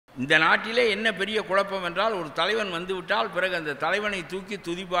இந்த நாட்டிலே என்ன பெரிய குழப்பம் என்றால், ஒரு தலைவன் வந்துவிட்டால் பிறகு அந்த தலைவனை தூக்கி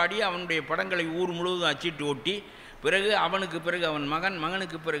துதிபாடி அவனுடைய படங்களை ஊர் முழுவதும் அச்சிட்டு ஒட்டி பிறகு அவனுக்கு பிறகு அவன் மகன்,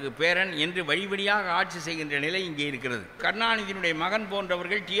 மகனுக்கு பிறகு பேரன் என்று வழி வழியாக ஆட்சி செய்கின்ற நிலை இங்கே இருக்கிறது. கருணாநிதியினுடைய மகன்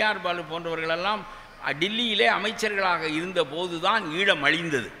போன்றவர்கள், டிஆர் பாலு போன்றவர்களெல்லாம் டில்லியிலே அமைச்சர்களாக இருந்த போதுதான் ஈழம்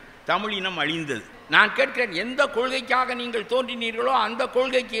அழிந்தது, தமிழினம் அழிந்தது. நான் கேட்கிறேன், எந்த கொள்கைக்காக நீங்கள் தோன்றினீர்களோ அந்த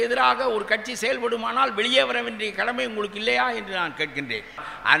கொள்கைக்கு எதிராக ஒரு கட்சி செயல்படுமானால் வெளியே வர வேண்டிய கடமை உங்களுக்கு இல்லையா என்று நான் கேட்கின்றேன்.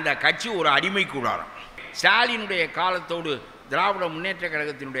 அந்த கட்சி ஒரு அடிமை கூடாரம். ஸ்டாலினுடைய காலத்தோடு திராவிட முன்னேற்ற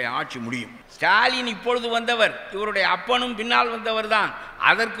கழகத்தினுடைய ஆட்சி முடியும். ஸ்டாலின் இப்பொழுது வந்தவர், இவருடைய அப்பனும் பின்னால் வந்தவர் தான்.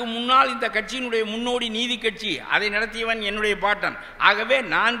 அதற்கு முன்னால் இந்த கட்சியினுடைய முன்னோடி நீதி கட்சி, அதை நடத்தியவன் என்னுடைய பாட்டன். ஆகவே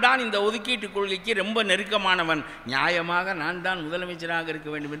நான் தான் இந்த ஒதுக்கீட்டு கொள்கைக்கு ரொம்ப நெருக்கமானவன். நியாயமாக நான் தான் முதலமைச்சராக இருக்க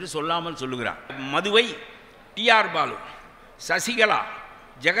வேண்டும் என்று சொல்லாமல் சொல்லுகிறார். மதுவை, டிஆர் பாலு, சசிகலா,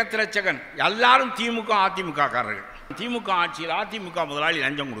 ஜெகத்ரட்சகன் எல்லாரும் திமுக அதிமுக காரர்கள். திமுக ஆட்சியில் அதிமுக முதலாளி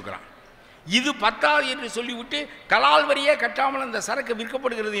லஞ்சம் கொடுக்குறான். இது பத்தாது என்று சொல்லிவிட்டு கலால் வரியே கட்டாமல் அந்த சரக்கு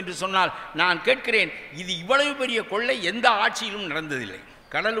விற்கப்படுகிறது என்று சொன்னால் நான் கேட்கிறேன், இது இவ்வளவு பெரிய கொள்ளை எந்த ஆட்சியிலும் நடந்ததில்லை.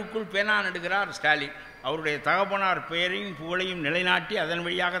 கடலுக்குள் பேனா நடுகிறார் ஸ்டாலின். அவருடைய தகப்பனார் பெயரையும் புகழையும் நிலைநாட்டி அதன்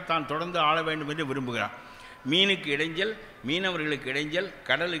வழியாக தான் தொடர்ந்து ஆள வேண்டும் என்று விரும்புகிறார். மீனுக்கு இடைஞ்சல், மீனவர்களுக்கு இடைஞ்சல்,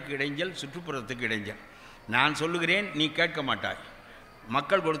 கடலுக்கு இடைஞ்சல், சுற்றுப்புறத்துக்கு இடைஞ்சல். நான் சொல்லுகிறேன், நீ கேட்க மாட்டாய்.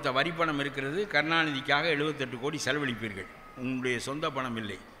 மக்கள் கொடுத்த வரி பணம் இருக்கிறது. கருணாநிதிக்காக 78 கோடி செலவழிப்பீர்கள். உங்களுடைய சொந்த பணம்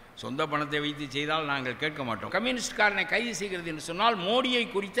இல்லை. சொந்த பணத்தை வைத்து செய்தால் நாங்கள் கேட்க மாட்டோம். கம்யூனிஸ்ட்காரனை கைது செய்கிறது என்று சொன்னால் மோடியை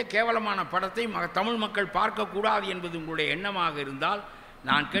குறித்த கேவலமான படத்தை தமிழ் மக்கள் பார்க்கக்கூடாது என்பது உங்களுடைய எண்ணமாக இருந்தால்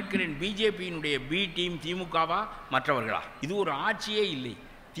நான் கேட்கிறேன், பிஜேபியினுடைய பி டீம் திமுகவா மற்றவர்களா? இது ஒரு ஆட்சியே இல்லை.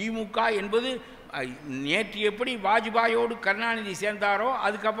 திமுக என்பது நேற்று எப்படி வாஜ்பாயோடு கருணாநிதி சேர்ந்தாரோ,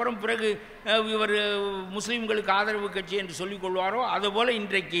 அதுக்கப்புறம் பிறகு இவர் முஸ்லீம்களுக்கு ஆதரவு கட்சி என்று சொல்லிக் கொள்வாரோ, அதுபோல்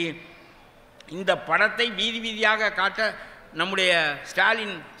இன்றைக்கு இந்த படத்தை வீதி வீதியாக காட்ட நம்முடைய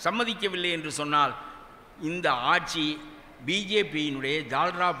ஸ்டாலின் சம்மதிக்கவில்லை என்று சொன்னால் இந்த ஆட்சி பிஜேபியினுடைய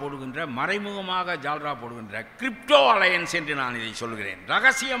ஜால்ரா போடுகின்ற, மறைமுகமாக ஜால்ரா போடுகின்ற கிரிப்டோ அலையன்ஸ் என்று நான் இதை சொல்கிறேன்.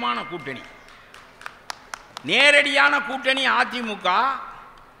 ரகசியமான கூட்டணி, நேரடியான கூட்டணி அதிமுக,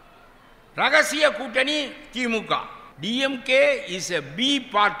 ரகசிய கூட்டணி திமுக. DMK is a B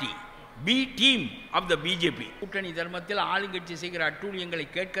party, B team of the BJP. கூட்டணி தர்மத்தில் ஆளுங்கட்சி செய்கிற அட்டூழியங்களை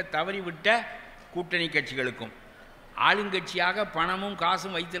கேட்க தவறிவிட்ட கூட்டணி கட்சிகளுக்கும், ஆளுங்கட்சியாக பணமும்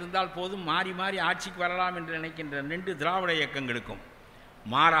காசும் வைத்திருந்தால் போதும் மாறி மாறி ஆட்சிக்கு வரலாம் என்று நினைக்கின்ற 2 திராவிட இயக்கங்களுக்கும்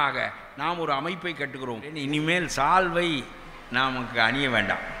மாறாக நாம் ஒரு அமைப்பை கட்டுகிறோம். இனிமேல் சால்வை நமக்கு அணிய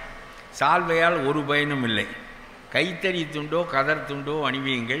வேண்டாம். சால்வையால் ஒரு பயனும் இல்லை. கைத்தறி துண்டோ கதர் துண்டோ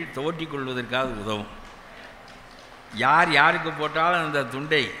அணிவியுங்கள், தோற்றிக் கொள்வதற்காக உதவும். யார் யாருக்கு போட்டாலும் அந்த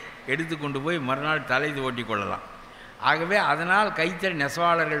துண்டை எடுத்துக்கொண்டு போய் மறுநாள் தலை தோட்டி கொள்ளலாம். ஆகவே அதனால் கைத்தறி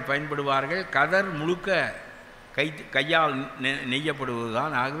நெசவாளர்கள் பயன்படுவார்கள். கதர் முழுக்க கையால்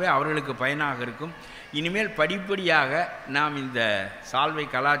நெய்யப்படுவதுதான். ஆகவே அவர்களுக்கு பயனாக இருக்கும். இனிமேல் படிப்படியாக நாம் இந்த சால்வை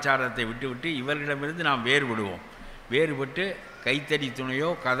கலாச்சாரத்தை விட்டுவிட்டு இவர்களிடமிருந்து நாம் வேறுபடுவோம். வேறுபட்டு கைத்தறி துணையோ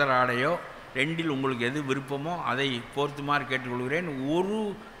கதர் ஆடையோ 2இல் உங்களுக்கு எது விருப்பமோ அதை போர்த்துமாறு கேட்டுக்கொள்கிறேன். ஒரு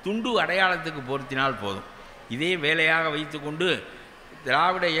துண்டு அடையாளத்துக்கு போர்த்தினால் போதும். இதே வேலையாக வைத்துக்கொண்டு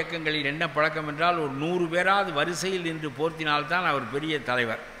திராவிட இயக்கங்களில் என்ன பழக்கம் என்றால், ஒரு 100 பேராவது வரிசையில் நின்று போர்த்தினால்தான் அவர் பெரிய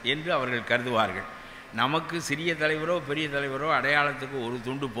தலைவர் என்று அவர்கள் கருதுவார்கள். நமக்கு சிறிய தலைவரோ பெரிய தலைவரோ அடையாளத்துக்கு ஒரு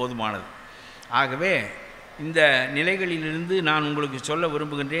துண்டு போதுமானது. ஆகவே இந்த நிலைகளிலிருந்து நான் உங்களுக்கு சொல்ல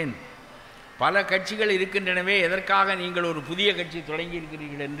விரும்புகின்றேன், பல கட்சிகள் இருக்கின்றனவே, எதற்காக நீங்கள் ஒரு புதிய கட்சி தொடங்கி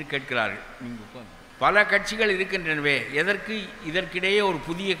இருக்கிறீர்கள் என்று கேட்கிறார்கள். பல கட்சிகள் இருக்கின்றனவே, எதற்கு இதற்கிடையே ஒரு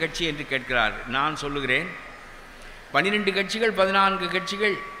புதிய கட்சி என்று கேட்கிறார்கள். நான் சொல்லுகிறேன், 12 கட்சிகள் 14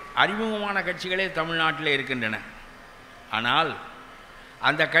 கட்சிகள் அறிமுகமான கட்சிகளே தமிழ்நாட்டில் இருக்கின்றன. ஆனால்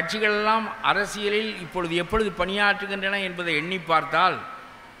அந்த கட்சிகளெல்லாம் அரசியலில் இப்பொழுது எப்பொழுது பணியாற்றுகின்றன என்பதை எண்ணி பார்த்தால்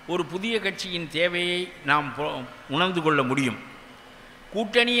ஒரு புதிய கட்சியின் தேவையை நாம் உணர்ந்து கொள்ள முடியும்.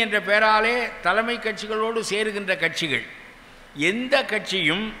 கூட்டணி என்ற பெயராலே தலைமை கட்சிகளோடு சேருகின்ற கட்சிகள் எந்த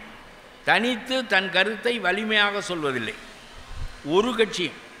கட்சியும் தனித்து தன் கருத்தை வலிமையாக சொல்வதில்லை. ஒரு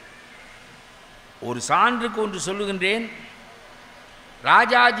கட்சியும். ஒரு சான்றுக்கு ஒன்று சொல்லுகின்றேன்,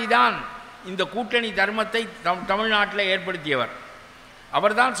 ராஜாஜி தான் இந்த கூட்டணி தர்மத்தை தமிழ்நாட்டில் ஏற்படுத்தியவர்.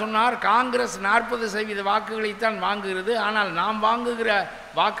 அவர்தான் சொன்னார், காங்கிரஸ் 40% வாக்குகளைத்தான் வாங்குகிறது, ஆனால் நாம் வாங்குகிற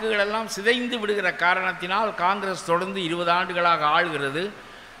வாக்குகளெல்லாம் சிதைந்து விடுகிற காரணத்தினால் காங்கிரஸ் தொடர்ந்து 20 ஆண்டுகளாக ஆளுகிறது.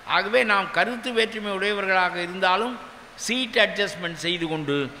 ஆகவே நாம் கருத்து வேற்றுமை உடையவர்களாக இருந்தாலும் சீட் அட்ஜஸ்ட்மெண்ட் செய்து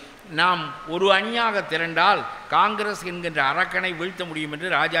கொண்டு நாம் ஒரு அணியாக திரண்டால் காங்கிரஸ் என்கின்ற அரக்கனை வீழ்த்த முடியும்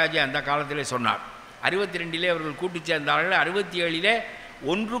என்று ராஜாஜி அந்த காலத்திலே சொன்னார். 62 அவர்கள் கூட்டு சேர்ந்தார்கள். 67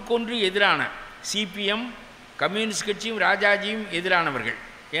 ஒன்றுக்கொன்று எதிரான சிபிஎம், கம்யூனிஸ்ட் கட்சியும் ராஜாஜியும் எதிரானவர்கள்.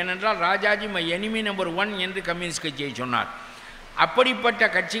 ஏனென்றால் ராஜாஜி மை எனிமி நம்பர் 1 என்று கம்யூனிஸ்ட் கட்சியை சொன்னார். அப்படிப்பட்ட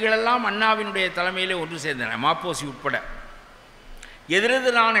கட்சிகளெல்லாம் அண்ணாவினுடைய தலைமையிலே ஒன்று சேர்ந்தன, மாப்போசி உட்பட.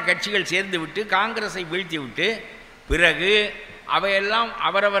 எதிரெதிரான கட்சிகள் சேர்ந்துவிட்டு காங்கிரஸை வீழ்த்திவிட்டு பிறகு அவையெல்லாம்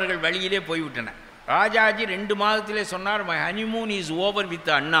அவரவர்கள் வழியிலே போய்விட்டன. ராஜாஜி 2 மாதத்திலே சொன்னார், my honeymoon is over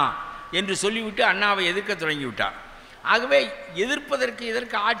with அண்ணா என்று சொல்லிவிட்டு அண்ணாவை எதிர்க்க தொடங்கிவிட்டார். ஆகவே எதிர்ப்பதற்கு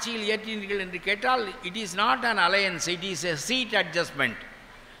எதற்கு ஆட்சியில் ஏற்றினீர்கள் என்று கேட்டால், it is not an alliance, it is a seat adjustment.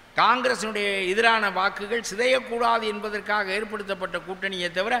 காங்கிரஸினுடைய எதிரான வாக்குகள் சிதையக்கூடாது என்பதற்காக ஏற்படுத்தப்பட்ட கூட்டணியை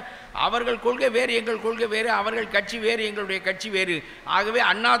தவிர அவர்கள் கொள்கை வேறு, எங்கள் கொள்கை வேறு, அவர்கள் கட்சி வேறு, எங்களுடைய கட்சி வேறு. ஆகவே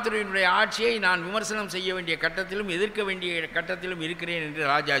அண்ணாதுரையினுடைய ஆட்சியை நான் விமர்சனம் செய்ய வேண்டிய கட்டத்திலும் எதிர்க்க வேண்டிய கட்டத்திலும் இருக்கிறேன் என்று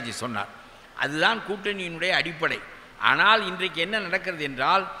ராஜாஜி சொன்னார். அதுதான் கூட்டணியினுடைய அடிப்படை. ஆனால் இன்றைக்கு என்ன நடக்கிறது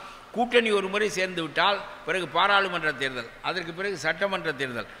என்றால், கூட்டணி ஒரு முறை சேர்ந்து விட்டால் பிறகு பாராளுமன்ற தேர்தல், அதற்கு பிறகு சட்டமன்ற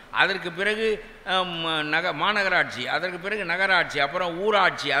தேர்தல், அதற்கு பிறகு மாநகராட்சி, அதற்கு பிறகு நகராட்சி, அப்புறம்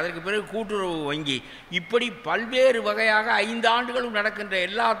ஊராட்சி, அதற்கு பிறகு கூட்டுறவு வங்கி, இப்படி பல்வேறு வகையாக 5 ஆண்டுகளும் நடக்கின்ற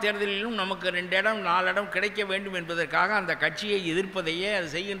எல்லா தேர்தலிலும் நமக்கு 2 இடம் 4 இடம் கிடைக்க வேண்டும் என்பதற்காக அந்த கட்சியை எதிர்ப்பதையே, அது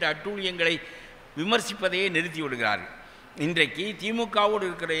செய்கின்ற அட்டூழியங்களை விமர்சிப்பதையே நிறுத்தி விடுகிறார்கள். இன்றைக்கு திமுகவோடு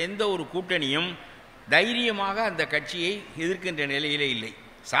இருக்கிற எந்த ஒரு கூட்டணியும் தைரியமாக அந்த கட்சியை எதிர்க்கின்ற நிலையிலே இல்லை.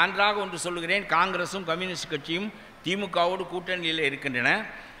 சான்றாக ஒன்று சொல்லுகிறேன், காங்கிரஸும் கம்யூனிஸ்ட் கட்சியும் திமுகவோடு கூட்டணியில் இருக்கின்றன.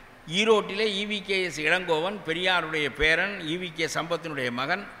 ஈரோட்டிலே EVKS இளங்கோவன், பெரியாருடைய பேரன், EVK சம்பத்தினுடைய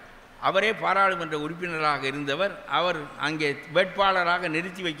மகன், அவரே பாராளுமன்ற உறுப்பினராக இருந்தவர். அவர் அங்கே வேட்பாளராக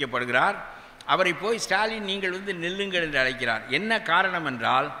நிறுத்தி வைக்கப்படுகிறார். அவரை போய் ஸ்டாலின் நீங்கள் நில்லுங்கள் என்று அழைக்கிறார். என்ன காரணம்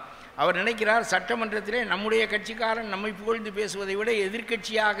என்றால், அவர் நினைக்கிறார், சட்டமன்றத்திலே நம்முடைய கட்சிக்காரன் நம்மை புகழ்ந்து பேசுவதை விட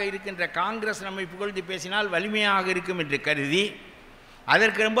எதிர்க்கட்சியாக இருக்கின்ற காங்கிரஸ் நம்மை புகழ்ந்து பேசினால் வலிமையாக இருக்கும் என்று கருதி,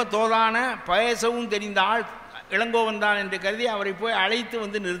 அதற்கு ரொம்ப தோதான பேசவும் தெரிந்த ஆள் இளங்கோவன் தான் என்று கருதி அவரை போய்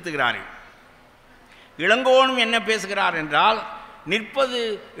அழைத்து நிறுத்துகிறார்கள். இளங்கோவனும் என்ன பேசுகிறார் என்றால், நிற்பது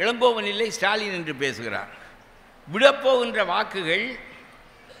இளங்கோவன் இல்லை ஸ்டாலின் என்று பேசுகிறார். விடப்போகின்ற வாக்குகள்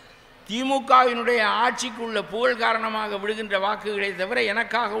திமுகவினுடைய ஆட்சிக்குள்ள புகழ் காரணமாக விடுகின்ற வாக்குகளை தவிர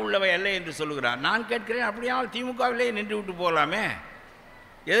எனக்காக உள்ளவை அல்ல என்று சொல்லுகிறார். நான் கேட்கிறேன், அப்படியால் திமுகவிலே நின்று விட்டு போகலாமே,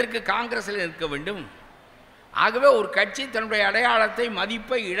 எதற்கு காங்கிரஸில் நிற்க வேண்டும்? ஆகவே ஒரு கட்சி தன்னுடைய அடையாளத்தை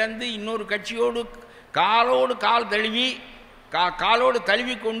மதிப்பை இழந்து இன்னொரு கட்சியோடு காலோடு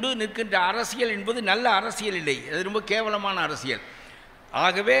தழுவி கொண்டு நிற்கின்ற அரசியல் என்பது நல்ல அரசியல் இல்லை, அது ரொம்ப கேவலமான அரசியல்.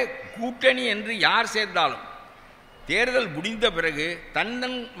 ஆகவே கூட்டணி என்று யார் சேர்ந்தாலும் தேர்தல் முடிந்த பிறகு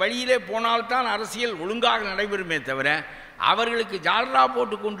தன்னன் வழியிலே போனால்தான் அரசியல் ஒழுங்காக நடைபெறுமே தவிர அவர்களுக்கு ஜால்ரா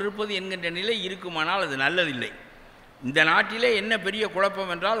போட்டு கொண்டிருப்பது என்கின்ற நிலை இருக்குமானால் அது நல்லதில்லை. இந்த நாட்டிலே என்ன பெரிய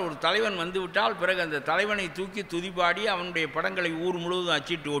குழப்பம் என்றால், ஒரு தலைவன் வந்துவிட்டால் பிறகு அந்த தலைவனை தூக்கி துதிபாடி அவனுடைய படங்களை ஊர் முழுவதும்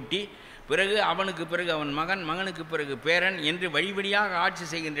அச்சிட்டு ஒட்டி பிறகு அவனுக்கு பிறகு அவன் மகன், மகனுக்கு பிறகு பேரன் என்று வழிவழியாக ஆட்சி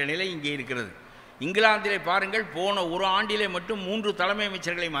செய்கின்ற நிலை இங்கே இருக்கிறது. இங்கிலாந்திலே பாருங்கள், போன ஒரு ஆண்டிலே மட்டும் 3 தலைமை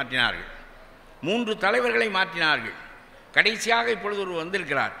அமைச்சர்களை மாற்றினார்கள், 3 தலைவர்களை மாற்றினார்கள். கடைசியாக இப்பொழுது ஒரு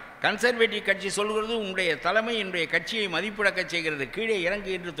வந்திருக்கிறார். கன்சர்வேட்டிவ் கட்சி சொல்கிறது, உன்னுடைய தலைமை என்னுடைய கட்சியை மதிப்பிழக்க செய்கிறது, கீழே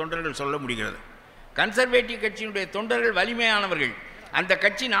இறங்கு என்று தொண்டர்கள் சொல்ல முடிகிறது. கன்சர்வேட்டிவ் கட்சியினுடைய தொண்டர்கள் வலிமையானவர்கள். அந்த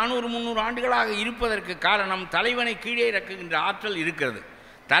கட்சி 400-300 ஆண்டுகளாக இருப்பதற்கு காரணம் தலைவனை கீழே இறக்குகின்ற ஆற்றல் இருக்கிறது.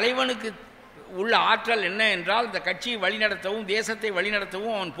 தலைவனுக்கு உள்ள ஆற்றல் என்ன என்றால், இந்த கட்சியை வழிநடத்தவும் தேசத்தை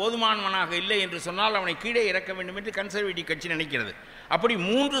வழிநடத்தவும் அவன் போதுமானவனாக இல்லை என்று சொன்னால் அவனை கீழே இறக்க வேண்டும் என்று கன்சர்வேட்டிவ் கட்சி நினைக்கிறது. அப்படி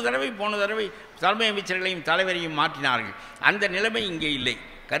 3 தடவை போன தடவை தலைமை அமைச்சர்களையும் தலைவரையும் மாற்றினார்கள். அந்த நிலைமை இங்கே இல்லை.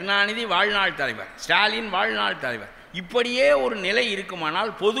 கருணாநிதி வாழ்நாள் தலைவர், ஸ்டாலின் வாழ்நாள் தலைவர். இப்படியே ஒரு நிலை இருக்குமானால்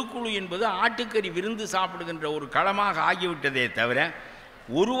பொதுக்குழு என்பது ஆட்டுக்கறி விருந்து சாப்பிடுகின்ற ஒரு களமாக ஆகிவிட்டதே தவிர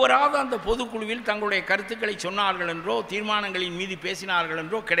ஒருவராவது அந்த பொதுக்குழுவில் தங்களுடைய கருத்துக்களை சொன்னார்கள் என்றோ தீர்மானங்களின் மீது பேசினார்கள்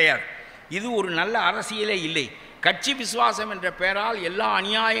என்றோ கிடையாது. இது ஒரு நல்ல அரசியலே இல்லை. கட்சி விசுவாசம் என்ற பெயரால் எல்லா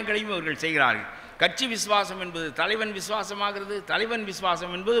அநியாயங்களையும் இவர்கள் செய்கிறார்கள். கட்சி விசுவாசம் என்பது தலைவன் விசுவாசமாகிறது, தலைவன்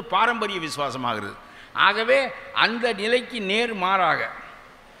விசுவாசம் என்பது பாரம்பரிய விசுவாசமாகிறது. ஆகவே அந்த நிலைக்கு நேர் மாறாக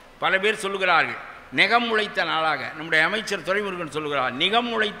பல பேர் சொல்லுகிறார்கள், நிகம் உழைத்த நாளாக, நம்முடைய அமைச்சர் துரைமுருகன் சொல்லுகிறார், நிகம்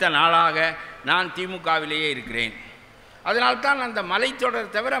உழைத்த நாளாக நான் திமுகவிலேயே இருக்கிறேன். அதனால்தான் அந்த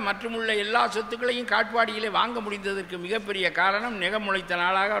மலைத்தொடர் தவிர மற்றுமுள்ள எல்லா சொத்துக்களையும் காட்பாடியிலே வாங்க முடிந்ததற்கு மிகப்பெரிய காரணம் நிகம் உழைத்த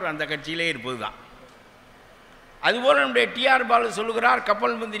நாளாக அவர் அந்த கட்சியிலே இருப்பது தான். அதுபோல் நம்முடைய TR பாலு சொல்லுகிறார்,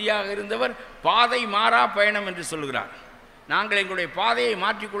 கப்பல் மந்திரியாக இருந்தவர் பாதை மாறா பயணம் என்று சொல்லுகிறார். நாங்கள் எங்களுடைய பாதையை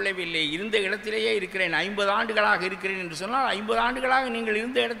மாற்றிக்கொள்ளவில்லை, இருந்த இடத்திலேயே இருக்கிறேன், 50 ஆண்டுகளாக இருக்கிறேன் என்று சொன்னால் 50 ஆண்டுகளாக நீங்கள்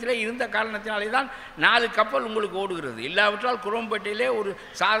இருந்த இடத்திலே இருந்த காரணத்தினாலே தான் 4 கப்பல் உங்களுக்கு ஓடுகிறது. இல்லாவிட்டால் குரோம்பேட்டையிலே ஒரு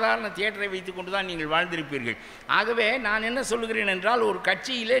சாதாரண தியேட்டரை வைத்து கொண்டு தான் நீங்கள் வாழ்ந்திருப்பீர்கள். ஆகவே நான் என்ன சொல்லுகிறேன் என்றால், ஒரு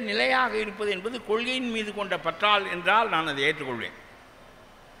கட்சியிலே நிலையாக இருப்பது என்பது கொள்கையின் மீது கொண்ட பற்றால் என்றால் நான் அதை ஏற்றுக்கொள்வேன்.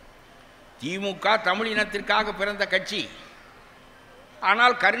 திமுக தமிழ் இனத்திற்காக பிறந்த கட்சி.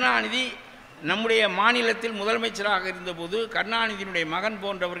 ஆனால் கருணாநிதி நம்முடைய மாநிலத்தில் முதலமைச்சராக இருந்தபோது கருணாநிதியினுடைய மகன்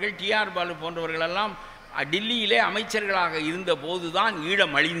போன்றவர்கள், TR பாலு போன்றவர்களெல்லாம் டில்லியிலே அமைச்சர்களாக இருந்த போதுதான்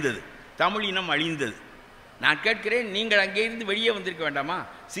ஈழம் அழிந்தது, தமிழினம் அழிந்தது. நான் கேட்கிறேன், நீங்கள் அங்கே இருந்து வெளியே வந்திருக்க வேண்டாமா?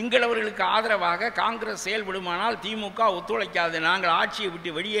 சிங்களவர்களுக்கு ஆதரவாக காங்கிரஸ் செயல்படுமானால் திமுக ஒத்துழைக்காது, நாங்கள் ஆட்சியை விட்டு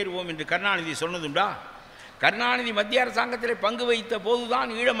வெளியேறுவோம் என்று கருணாநிதி சொன்னதுண்டா? கருணாநிதி மத்திய அரசாங்கத்தில் பங்கு வைத்த போதுதான்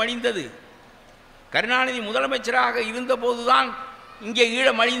ஈழம் அழிந்தது. கருணாநிதி முதலமைச்சராக இருந்த போதுதான் இங்கே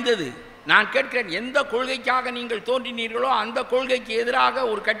ஈழம் அழிந்தது. நான் கேட்கிறேன், எந்த கொள்கைக்காக நீங்கள் தோன்றினீர்களோ அந்த கொள்கைக்கு எதிராக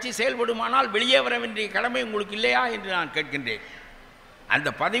ஒரு கட்சி செயல்படுமானால் வெளியே வர வேண்டிய கடமை உங்களுக்கு இல்லையா என்று நான் கேட்கின்றேன். அந்த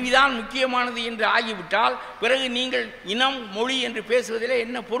பதவிதான் முக்கியமானது என்று ஆகிவிட்டால் பிறகு நீங்கள் இனம் மொழி என்று பேசுவதிலே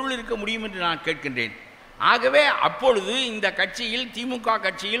என்ன பொருள் இருக்க முடியும் என்று நான் கேட்கின்றேன். ஆகவே அப்பொழுது இந்த கட்சியில், திமுக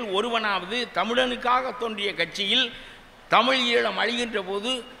கட்சியில் ஒருவனாவது தமிழனுக்காக தோன்றிய கட்சியில் தமிழ் ஈழம் அழிகின்ற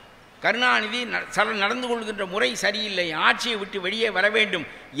போது கருணாநிதி நடந்து கொள்கின்ற முறை சரியில்லை, ஆட்சியை விட்டு வெளியே வர வேண்டும்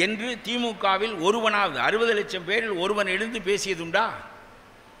என்று திமுகவில் ஒருவனாவது 60 லட்சம் பேரில் ஒருவன் எழுந்து பேசியதுண்டா?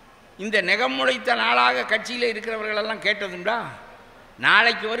 இந்த நெகம் முளைத்த நாளாக கட்சியில் இருக்கிறவர்களெல்லாம் கேட்டதுண்டா?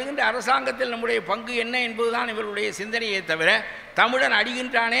 நாளைக்கு வருகின்ற அரசாங்கத்தில் நம்முடைய பங்கு என்ன என்பதுதான் இவர்களுடைய சிந்தனையே தவிர, தமிழன்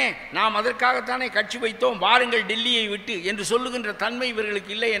அடிகின்றானே நாம் அதற்காகத்தானே கட்சி வைத்தோம், வாருங்கள் டெல்லியை விட்டு என்று சொல்லுகின்ற தன்மை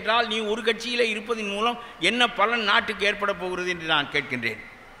இவர்களுக்கு இல்லை என்றால் நீ ஒரு கட்சியிலே இருப்பதன் மூலம் என்ன பலன் நாட்டுக்கு ஏற்பட போகிறது என்று நான் கேட்கின்றேன்.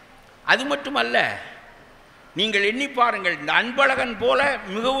 அது மட்டுமல்ல, நீங்கள் எண்ணி பாருங்கள், இந்த அன்பழகன் போல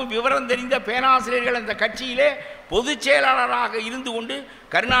மிகவும் விவரம் தெரிந்த பேராசிரியர்கள் அந்த கட்சியிலே பொதுச் செயலாளராக இருந்து கொண்டு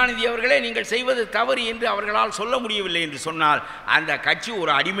கருணாநிதி அவர்களே நீங்கள் செய்வது தவறு என்று அவர்களால் சொல்ல முடியவில்லை என்று சொன்னால் அந்த கட்சி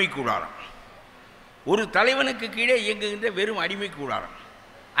ஒரு அடிமை கூடாரம், ஒரு தலைவனுக்கு கீழே இயங்குகின்ற வெறும் அடிமை கூடாரம்.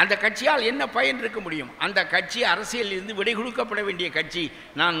 அந்த கட்சியால் என்ன பயன் இருக்க முடியும்? அந்த கட்சி அரசியலில் இருந்து விடை கொடுக்கப்பட வேண்டிய கட்சி.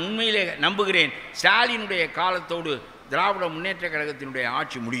 நான் உண்மையிலே நம்புகிறேன், ஸ்டாலினுடைய காலத்தோடு திராவிட முன்னேற்ற கழகத்தினுடைய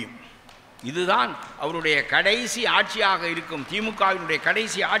ஆட்சி முடியும். இதுதான் அவருடைய கடைசி ஆட்சியாக இருக்கும், திமுகவினுடைய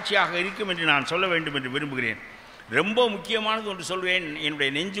கடைசி ஆட்சியாக இருக்கும் என்று நான் சொல்ல வேண்டும் என்று விரும்புகிறேன். ரொம்ப முக்கியமானது ஒன்று சொல்வேன், என்னுடைய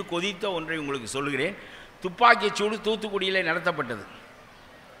நெஞ்சு கொதித்த ஒன்றை உங்களுக்கு சொல்லுகிறேன். துப்பாக்கிச் சூடு தூத்துக்குடியில் நடத்தப்பட்டது.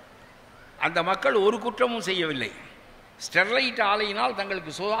 அந்த மக்கள் ஒரு குற்றமும் செய்யவில்லை. ஸ்டெர்லைட் ஆலையினால்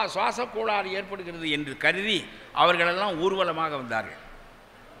தங்களுக்கு சுவாச கோளாறு ஏற்படுகிறது என்று கருதி அவர்களெல்லாம் ஊர்வலமாக வந்தார்கள்.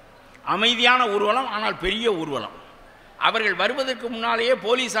 அமைதியான ஊர்வலம், ஆனால் பெரிய ஊர்வலம். அவர்கள் வருவதற்கு முன்னாலேயே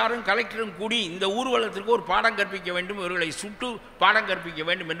போலீஸாரும் கலெக்டரும் கூடி இந்த ஊர்வலத்திற்கு ஒரு பாடம் கற்பிக்க வேண்டும், இவர்களை சுட்டு பாடம் கற்பிக்க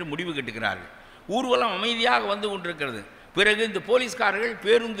வேண்டும் என்று முடிவு கட்டுகிறார்கள். ஊர்வலம் அமைதியாக வந்து கொண்டிருக்கிறது. பிறகு இந்த போலீஸ்காரர்கள்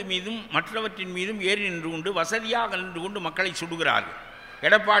பேருந்து மீதும் மற்றவற்றின் மீதும் ஏறி நின்று கொண்டு வசதியாக நின்று கொண்டு மக்களை சுடுகிறார்கள்.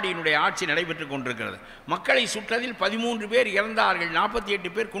 எடப்பாடியினுடைய ஆட்சி நடைபெற்று கொண்டிருக்கிறது. மக்களை சுட்டதில் 13 பேர் இறந்தார்கள்,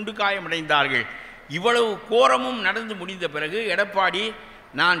 48 பேர் குண்டு காயமடைந்தார்கள். இவ்வளவு கோரமும் நடந்து முடிந்த பிறகு எடப்பாடி,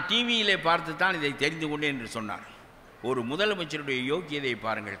 நான் டிவியிலே பார்த்து தான் இதை தெரிந்து கொண்டேன் என்று சொன்னார். ஒரு முதலமைச்சருடைய யோக்கியதை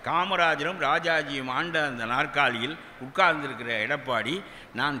பாருங்கள். காமராஜரும் ராஜாஜியும் ஆண்ட அந்த நாற்காலியில் உட்கார்ந்திருக்கிற எடப்பாடி,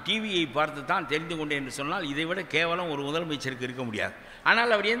 நான் டிவியை பார்த்து தான் தெரிந்து கொண்டேன் என்று சொன்னால் இதைவிட கேவலம் ஒரு முதலமைச்சருக்கு இருக்க முடியாது.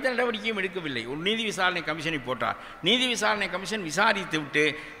 ஆனால் அவர் எந்த நடவடிக்கையும் எடுக்கவில்லை. ஒரு நீதி விசாரணை கமிஷனை போட்டார். நீதி விசாரணை கமிஷன் விசாரித்து விட்டு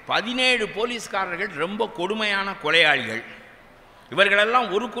 17 போலீஸ்காரர்கள் ரொம்ப கொடுமையான கொலையாளிகள்,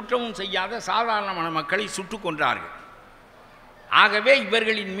 இவர்களெல்லாம் ஒரு குற்றமும் செய்யாத சாதாரணமான மக்களை சுட்டு கொன்றார்கள். ஆகவே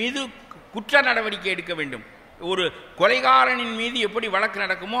இவர்களின் மீது குற்ற நடவடிக்கை எடுக்க வேண்டும். ஒரு கொலைகாரனின் மீது எப்படி வழக்கு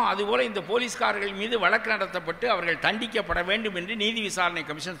நடக்குமோ அதுபோல் இந்த போலீஸ்காரர்கள் மீது வழக்கு நடத்தப்பட்டு அவர்கள் தண்டிக்கப்பட வேண்டும் என்று நீதி விசாரணை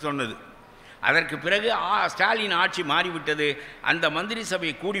கமிஷன் சொன்னது. அதற்கு பிறகு ஸ்டாலின் ஆட்சி மாறிவிட்டது. அந்த மந்திரி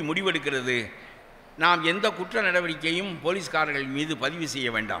சபை கூடி முடிவெடுக்கிறது, நாம் எந்த குற்ற நடவடிக்கையும் போலீஸ்காரர்கள் மீது பதிவு செய்ய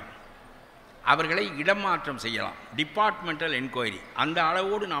வேண்டாம், அவர்களை இடமாற்றம் செய்யலாம், டிபார்ட்மெண்டல் என்கொயரி அந்த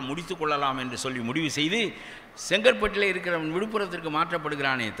அளவோடு நாம் முடித்து கொள்ளலாம் என்று சொல்லி முடிவு செய்து செங்கற்பட்டில் இருக்கிறவன் விழுப்புரத்திற்கு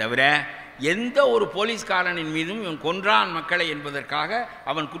மாற்றப்படுகிறானே தவிர எந்த ஒரு போலீஸ்காரனின் மீதும் இவன் கொன்றான் மக்களை என்பதற்காக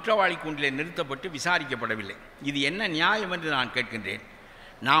அவன் குற்றவாளி கூண்டிலே நிறுத்தப்பட்டு விசாரிக்கப்படவில்லை. இது என்ன நியாயம் என்று நான் கேட்கின்றேன்.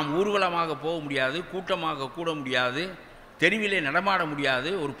 நாம் ஊர்வலமாக போக முடியாது, கூட்டமாக கூட முடியாது, தெருவிலே நடமாட முடியாது.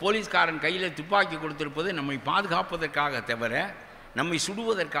 ஒரு போலீஸ்காரன் கையில் துப்பாக்கி கொடுத்திருப்பது நம்மை பாதுகாப்பதற்காக தவிர நம்மை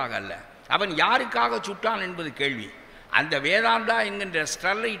சுடுவதற்காக அல்ல. அவன் யாருக்காக சுட்டான் என்பது கேள்வி. அந்த வேதாந்தா என்கின்ற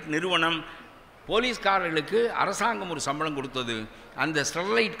ஸ்டெர்லைட் நிறுவனம் போலீஸ்காரர்களுக்கு அரசாங்கம் ஒரு சம்பளம் கொடுத்தது, அந்த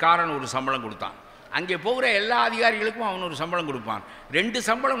ஸ்டெர்லைட் காரன் ஒரு சம்பளம் கொடுத்தான். அங்கே போகிற எல்லா அதிகாரிகளுக்கும் அவன் ஒரு சம்பளம் கொடுப்பான். 2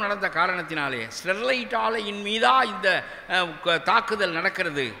 சம்பளம் நடந்த காரணத்தினாலே ஸ்டெர்லைட் ஆலையின் மீதா இந்த தாக்குதல்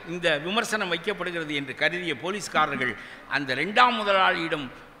நடக்கிறது, இந்த விமர்சனம் வைக்கப்படுகிறது என்று கருதிய போலீஸ்காரர்கள் அந்த 2ஆம் முதலாளியிடம்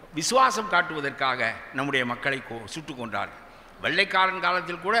விசுவாசம் காட்டுவதற்காக நம்முடைய மக்களை சுட்டு கொண்டார்கள். வெள்ளைக்காரன்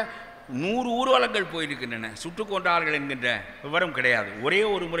காலத்தில் கூட 100 ஊர்வலங்கள் போயிருக்கின்றன, சுட்டு கொண்டார்கள் என்கின்ற விவரம் கிடையாது. ஒரே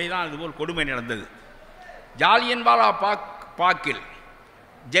ஒரு முறை தான் அதுபோல் கொடுமை நடந்தது. ஜாலியன்வாலா பாக்கில்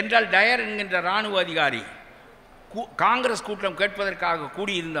ஜெனரல் டயர் என்கின்ற இராணுவ அதிகாரி காங்கிரஸ் கூட்டம் கேட்பதற்காக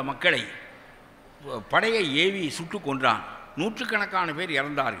கூடியிருந்த மக்களை படையை ஏவி சுட்டு கொன்றான். 100கணக்கான பேர்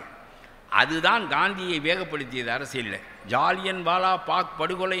இறந்தார்கள். அதுதான் காந்தியை வேகப்படுத்தியது அரசியலில். ஜாலியன்வாலா பாக்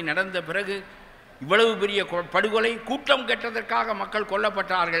படுகொலை நடந்த பிறகு இவ்வளவு பெரிய படுகொலை, கூட்டம் கெட்டதற்காக மக்கள்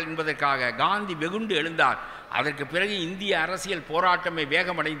கொல்லப்பட்டார்கள் என்பதற்காக காந்தி வெகுண்டு எழுந்தார். அதற்கு பிறகு இந்திய அரசியல் போராட்டமே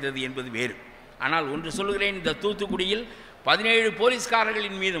வேகமடைந்தது என்பது வேறு. ஆனால் ஒன்று சொல்கிறேன், இந்த தூத்துக்குடியில் 17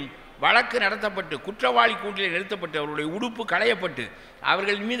 போலீஸ்காரர்களின் மீதும் வழக்கு நடத்தப்பட்டு, குற்றவாளி கூட்டில் நிறுத்தப்பட்டு, அவருடைய உடுப்பு களையப்பட்டு,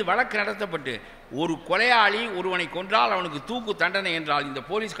 அவர்களின் மீது வழக்கு நடத்தப்பட்டு, ஒரு கொலையாளி ஒருவனை கொன்றால் அவனுக்கு தூக்கு தண்டனை என்றால் இந்த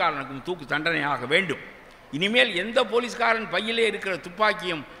போலீஸ்காரனுக்கும் தூக்கு தண்டனையாக வேண்டும். இனிமேல் எந்த போலீஸ்காரன் பையிலே இருக்கிற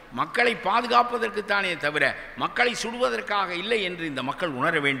துப்பாக்கியும் மக்களை பாதுகாப்பதற்குத்தானே தவிர மக்களை சுடுவதற்காக இல்லை என்று இந்த மக்கள்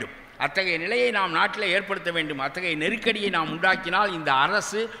உணர வேண்டும். அத்தகைய நிலையை நாம் நாட்டில் ஏற்படுத்த வேண்டும். அத்தகைய நெருக்கடியை நாம் உண்டாக்கினால் இந்த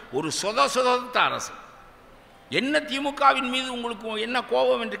அரசு ஒரு சொதத்த அரசு. என்ன திமுகவின் மீது உங்களுக்கு என்ன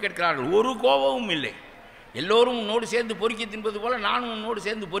கோபம் என்று கேட்கிறார்கள். ஒரு கோபமும் இல்லை. எல்லோரும் உன்னோடு சேர்ந்து பொறுக்கி தின்பது போல நானும் உன்னோடு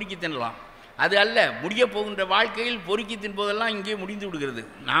சேர்ந்து பொறுக்கி தின்னலாம். அது அல்ல, முடிய போகின்ற வாழ்க்கையில் பொறுக்கி தின்பதெல்லாம் இங்கே முடிந்து விடுகிறது.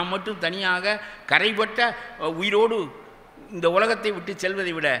 நாம் மட்டும் தனியாக கரைபட்ட உயிரோடு இந்த உலகத்தை விட்டு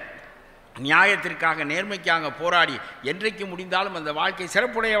செல்வதை விட நியாயத்திற்காக நேர்மைக்காக போராடி என்றைக்கு முடிந்தாலும் அந்த வாழ்க்கை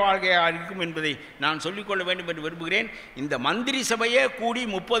சிறப்புடைய வாழ்க்கையாக இருக்கும் என்பதை நான் சொல்லிக்கொள்ள வேண்டும் என்று விரும்புகிறேன். இந்த மந்திரி சபையே கூடி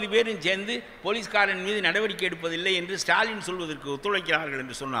 30 பேரும் சேர்ந்து போலீஸ்காரன் மீது நடவடிக்கை எடுப்பதில்லை என்று ஸ்டாலின் சொல்வதற்கு ஒத்துழைக்கிறார்கள்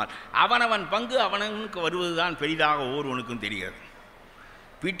என்று சொன்னார். அவனவன் பங்கு அவனவனுக்கு வருவதுதான் பெரிதாக ஒவ்வொருவனுக்கும் தெரிகிறது.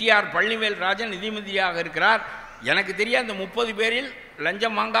 பிடிஆர் பழனிவேல் ராஜன் நிதிமந்திரியாக இருக்கிறார். எனக்கு தெரிய அந்த 30 பேரில்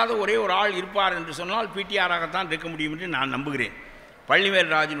லஞ்சம் வாங்காத ஒரே ஒரு ஆள் இருப்பார் என்று சொன்னால் பிடிஆராகத்தான் இருக்க முடியும் என்று நான் நம்புகிறேன்.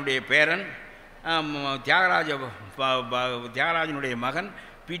 பழனிவேல் ராஜனுடைய பேரன் தியாகராஜனுடைய மகன்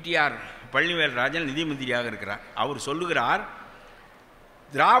பிடிஆர் பழனிவேல் ராஜன் நிதிமந்திரியாக இருக்கிறார். அவர் சொல்லுகிறார்,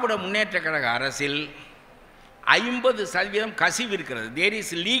 திராவிட முன்னேற்ற கழக அரசில் 50% கசிவு இருக்கிறது. There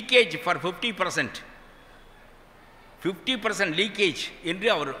is leakage for 50% leakage என்று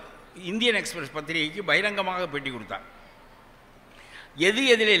அவர் இந்தியன் எக்ஸ்பிரஸ் பத்திரிகைக்கு பகிரங்கமாக பேட்டி கொடுத்தார்.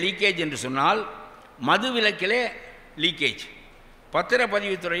 எதிலே லீக்கேஜ் என்று சொன்னால் மது விலக்கிலே லீக்கேஜ்,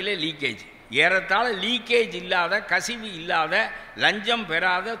 பத்திரப்பதிவுத்துறையிலே லீக்கேஜ், ஏறத்தாழ லீக்கேஜ் இல்லாத, கசிவு இல்லாத, லஞ்சம்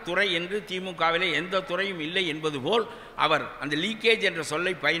பெறாத துறை என்று திமுகவிலே எந்த துறையும் இல்லை என்பது போல் அவர் அந்த லீக்கேஜ் என்ற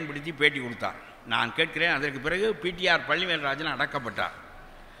சொல்லை பயன்படுத்தி பேட்டி கொடுத்தார். நான் கேட்கிறேன், அதற்கு பிறகு பிடிஆர் பழனிவேல் ராஜன் அடக்கப்பட்டார்.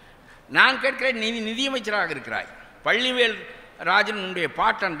 நான் கேட்கிறேன், நிதியமைச்சராக இருக்கிறாய், பழனிவேல் ராஜனுடைய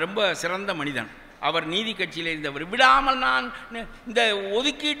பாட்டன் ரொம்ப சிறந்த மனிதன், அவர் நீதி கட்சியில் இருந்தவர். விடாமல் நான் இந்த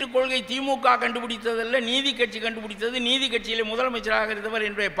ஒதுக்கீட்டு கொள்கை திமுக கண்டுபிடித்ததல்ல, நீதி கட்சி கண்டுபிடித்தது, நீதி கட்சியிலே முதலமைச்சராக இருந்தவர்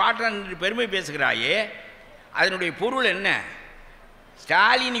என்ற பாட்டன் என்று பெருமை பேசுகிறாயே, அதனுடைய பொருள் என்ன?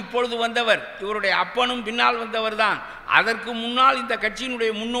 ஸ்டாலின் இப்பொழுது வந்தவர், இவருடைய அப்பனும் பின்னால் வந்தவர் தான். அதற்கு முன்னால் இந்த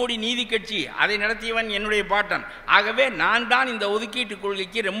கட்சியினுடைய முன்னோடி நீதி கட்சி, அதை நடத்தியவன் என்னுடைய பாட்டன். ஆகவே நான் தான் இந்த ஒதுக்கீட்டு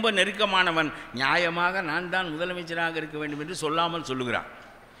கொள்கைக்கு ரொம்ப நெருக்கமானவன், நியாயமாக நான் தான் முதலமைச்சராக இருக்க வேண்டும் என்று சொல்லாமல் சொல்லுகிறான்.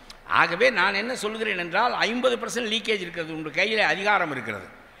 ஆகவே நான் என்ன சொல்கிறேன் என்றால், 50% லீக்கேஜ் இருக்கிறது, உங்கள் கையில் அதிகாரம் இருக்கிறது.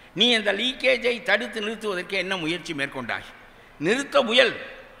 நீ அந்த லீக்கேஜை தடுத்து நிறுத்துவதற்கு என்ன முயற்சி மேற்கொண்டாய்? நிறுத்த முயல்.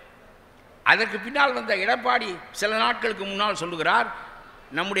 அதற்கு பின்னால் வந்த எடப்பாடி சில நாட்களுக்கு முன்னால் சொல்லுகிறார்,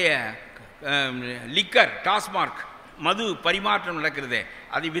 நம்முடைய லிக்கர் டாஸ்மார்க் மது பரிமாற்றம் நடக்கிறது,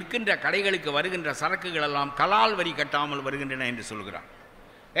 அதை விற்கின்ற கடைகளுக்கு வருகின்ற சரக்குகள் எல்லாம் கலால் வரி கட்டாமல் வருகின்றன என்று சொல்கிறார்.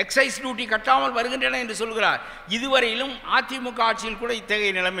 எக்ஸைஸ் டியூட்டி கட்டாமல் வருகின்றன என்று சொல்கிறார். இதுவரையிலும் அதிமுக ஆட்சியில் கூட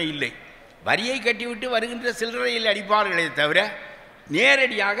இத்தகைய நிலைமை இல்லை. வரியை கட்டிவிட்டு வருகின்ற சில்லறையில் அடிப்பார்களே தவிர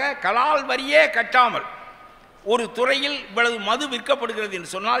நேரடியாக கலால் வரியே கட்டாமல் ஒரு துறையில் இவ்வளவு மது விற்கப்படுகிறது என்று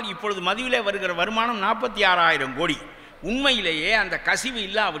சொன்னால், இப்பொழுது மதுவிலே வருகிற வருமானம் 46,000 கோடி. உண்மையிலேயே அந்த கசிவு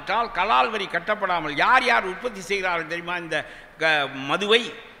இல்லாவிட்டால் கலால் வரி கட்டப்படாமல் யார் யார் உற்பத்தி செய்கிறார்கள் தெரியுமா? இந்த மதுவை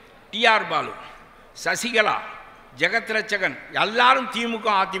டிஆர் பாலு, சசிகலா, ஜெகத்ரட்சகன் எல்லாரும் திமுக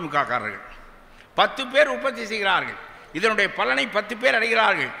அதிமுக காரர்கள். 10 பேர் உற்பத்தி செய்கிறார்கள். இதனுடைய பலனை 10 பேர்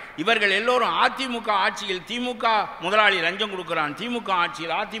அடைகிறார்கள். இவர்கள் எல்லோரும் அதிமுக ஆட்சியில் திமுக முதலாளி லஞ்சம் கொடுக்கிறான், திமுக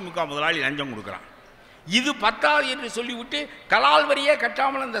ஆட்சியில் அதிமுக முதலாளி லஞ்சம் கொடுக்கிறான். இது பத்தாது என்று சொல்லிவிட்டு கலால் வரியே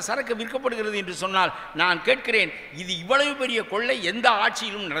கட்டாமல் அந்த சரக்கு விற்கப்படுகிறது என்று சொன்னால், நான் கேட்கிறேன், இது இவ்வளவு பெரிய கொள்ளை எந்த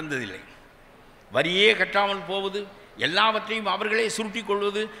ஆட்சியிலும் நடந்ததில்லை. வரியே கட்டாமல் போவது, எல்லாவற்றையும் அவர்களே சுருட்டி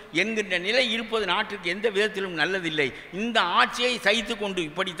கொள்வது என்கின்ற நிலை இருப்பது நாட்டுக்கு எந்த விதத்திலும் நல்லதில்லை. இந்த ஆட்சியை சகித்து கொண்டு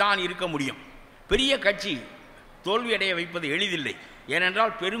இப்படித்தான் இருக்க முடியும். பெரிய கட்சி தோல்வியடைய வைப்பது எளிதில்லை.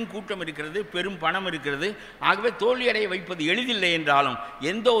 ஏனென்றால் பெரும் கூட்டம் இருக்கிறது, பெரும் பணம் இருக்கிறது. ஆகவே தோல்வியடைய வைப்பது எளிதில்லை என்றாலும்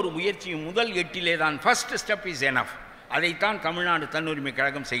எந்த ஒரு முயற்சியும் முதல் 8 தான், ஃபர்ஸ்ட் ஸ்டெப் இஸ் எனஃப். அதைத்தான் தமிழ்நாடு தன்னுரிமை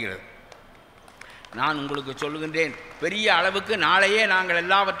கழகம் செய்கிறது. நான் உங்களுக்கு சொல்லுகின்றேன், பெரிய அளவுக்கு நாளையே நாங்கள்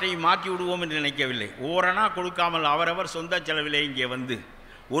எல்லாவற்றையும் மாற்றி விடுவோம் என்று நினைக்கவில்லை. ஓரணா கொடுக்காமல் அவரவர் சொந்த செலவிலே இங்கே வந்து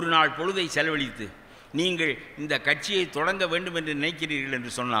ஒரு நாள் பொழுதை செலவழித்து நீங்கள் இந்த கட்சியை தொடங்க வேண்டும் என்று நினைக்கிறீர்கள்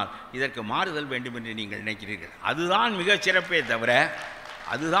என்று சொன்னால், இதற்கு மாறுதல் வேண்டும் என்று நீங்கள் நினைக்கிறீர்கள். அதுதான் மிக சிறப்பே தவிர,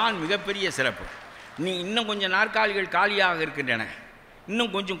 அதுதான் மிகப்பெரிய சிறப்பு. இன்னும் கொஞ்சம் நாற்காலிகள் காலியாக இருக்கின்றன,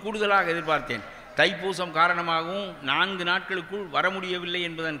 இன்னும் கொஞ்சம் கூடுதலாக எதிர்பார்த்தேன். தைப்பூசம் காரணமாகவும் 4 நாட்களுக்குள் வர முடியவில்லை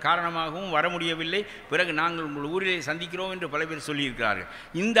என்பதன் காரணமாகவும் வர முடியவில்லை, பிறகு நாங்கள் உங்கள் ஊரிலே சந்திக்கிறோம் என்று பல பேர் சொல்லியிருக்கிறார்கள்.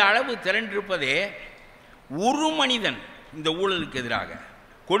 இந்த அளவு திரண்டிருப்பதே ஒரு மனிதன் இந்த ஊழலுக்கு எதிராக,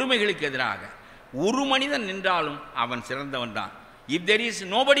 கொடுமைகளுக்கு எதிராக ஒரு மனிதன் நின்றாலும் அவன் சிறந்தவன் தான். If there is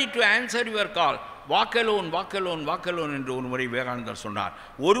nobody to answer your call, walk alone walk alone walk alone என்று ஒரு முறை விவேகானந்தர் சொன்னார்.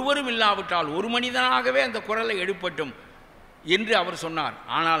 ஒருவரும் இல்லாவிட்டால் ஒரு மனிதனாகவே அந்த குரலை எழுப்பட்டும் என்று அவர் சொன்னார்.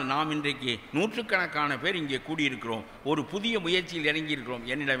 ஆனால் நாம் இன்றைக்கு நூற்றுக்கணக்கான பேர் இங்கே கூடியிருக்கிறோம், ஒரு புதிய முயற்சியில் இறங்கியிருக்கிறோம்.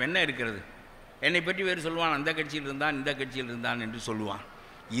 என்னிடம் என்ன இருக்கிறது? என்னை பற்றி வேறு சொல்லுவான், அந்த கட்சியில் இருந்தான் இந்த கட்சியில் இருந்தான் என்று சொல்லுவான்.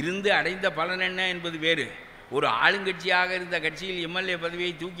 இருந்து அடைந்த பலன் என்ன என்பது வேறு. ஒரு ஆளுங்கட்சியாக இருந்த கட்சியில் எம்எல்ஏ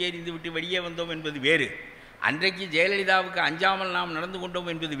பதவியை தூக்கி எறிந்து விட்டு வெளியே வந்தோம் என்பது வேறு. அன்றைக்கு ஜெயலலிதாவுக்கு அஞ்சாமல் நாம் நடந்து கொண்டோம்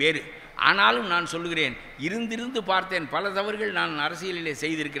என்பது வேறு. ஆனாலும் நான் சொல்லுகிறேன், இருந்திருந்து பார்த்தேன், பல தவறுகள் நான் அரசியலிலே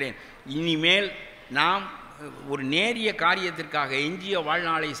செய்திருக்கிறேன். இனிமேல் நாம் ஒரு நேரிய காரியத்திற்காக எஞ்சிய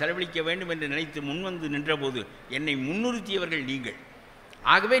வாழ்நாளை செலவழிக்க வேண்டும் என்று நினைத்து முன்வந்து நின்றபோது என்னை முன்னிறுத்தியவர்கள் நீங்கள்.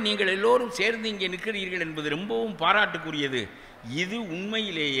 ஆகவே நீங்கள் எல்லோரும் சேர்ந்து இங்கே நிற்கிறீர்கள் என்பது ரொம்பவும் பாராட்டுக்குரியது. இது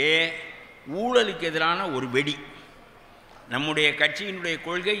உண்மையிலேயே ஊழலுக்கு எதிரான ஒரு வெடி. நம்முடைய கட்சியினுடைய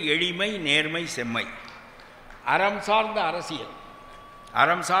கொள்கை எளிமை, நேர்மை, செம்மை, அறம் சார்ந்த அரசியல்.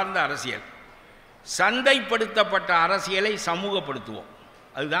 அறம் சார்ந்த அரசியல், சந்தைப்படுத்தப்பட்ட அரசியலை சமூகப்படுத்துவோம்,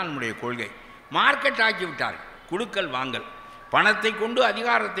 அதுதான் நம்முடைய கொள்கை. மார்க்கெட் ஆக்கிவிட்டார், குடுக்கல் வாங்கல், பணத்தை கொண்டு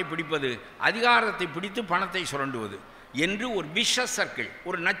அதிகாரத்தை பிடிப்பது, அதிகாரத்தை பிடித்து பணத்தை சுரண்டுவது என்று ஒரு விஷஸ் சர்க்கிள்,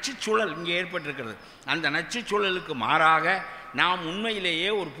 ஒரு நச்சுச்சூழல் இங்கே ஏற்பட்டிருக்கிறது. அந்த நச்சுச்சூழலுக்கு மாறாக நாம் உண்மையிலேயே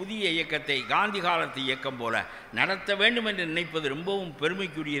ஒரு புதிய இயக்கத்தை காந்தி காலத்து இயக்கம் போல நடத்த வேண்டும் என்று நினைப்பது ரொம்பவும்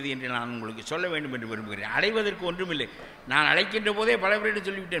பெருமைக்குரியது என்று நான் உங்களுக்கு சொல்ல வேண்டும் என்று விரும்புகிறேன். அடைவதற்கு ஒன்றுமில்லை. நான் அழைக்கின்ற போதே பல பேரிடம்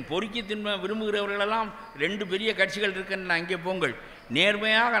சொல்லிவிட்டேன், பொறுக்கி தின்ம விரும்புகிறவர்களெல்லாம் 2 பெரிய கட்சிகள் இருக்கின்றன, அங்கே போங்கள்,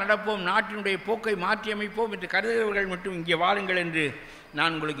 நேர்மையாக நடப்போம், நாட்டினுடைய போக்கை மாற்றியமைப்போம் என்று கருதுகிறவர்கள் மட்டும் இங்கே வாருங்கள் என்று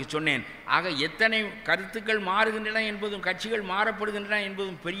நான் உங்களுக்கு சொன்னேன். ஆக எத்தனை கருத்துக்கள் மாறுகின்றன என்பதும் கட்சிகள் மாறப்படுகின்றன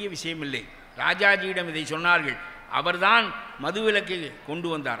என்பதும் பெரிய விஷயமில்லை. ராஜாஜியிடம் இதை சொன்னார்கள். அவர்தான் மதுவிலக்கை கொண்டு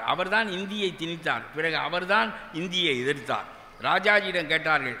வந்தார், அவர்தான் இந்தியை திணித்தார், பிறகு அவர்தான் இந்தியை எதிர்த்தார். ராஜாஜியிடம்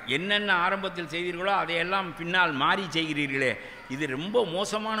கேட்டார்கள், என்னென்ன ஆரம்பத்தில் செய்தீர்களோ அதையெல்லாம் பின்னால் மாறி செய்கிறீர்களே, இது ரொம்ப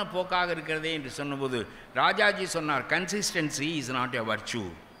மோசமான போக்காக இருக்கிறதே என்று சொன்னபோது ராஜாஜி சொன்னார், consistency is not a virtue.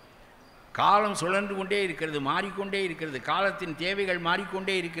 காலம் சுழன்று கொண்டே இருக்கிறது, மாறிக்கொண்டே இருக்கிறது, காலத்தின் தேவைகள்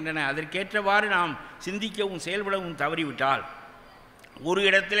மாறிக்கொண்டே இருக்கின்றன. அதற்கேற்றவாறு நாம் சிந்திக்கவும் செயல்படவும் தவறிவிட்டால் ஒரு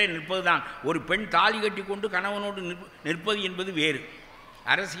இடத்திலே நிற்பது தான். ஒரு பெண் தாலி கட்டி கொண்டு கணவனோடு நிற்பது என்பது வேறு,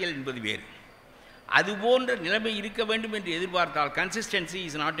 அரசியல் என்பது வேறு. அதுபோன்ற நிலைமை இருக்க வேண்டும் என்று எதிர்பார்த்தால் consistency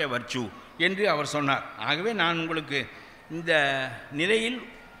is not a virtue என்று அவர் சொன்னார். ஆகவே நான் உங்களுக்கு இந்த நிலையில்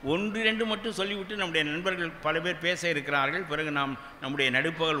 1-2 மட்டும் சொல்லிவிட்டு நம்முடைய நண்பர்கள் பல பேர் பேச இருக்கிறார்கள். பிறகு நாம் நம்முடைய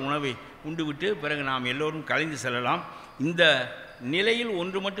நடுப்பகல் உணவை உண்டுவிட்டு பிறகு நாம் எல்லோரும் கலைந்து செல்லலாம். இந்த நிலையில்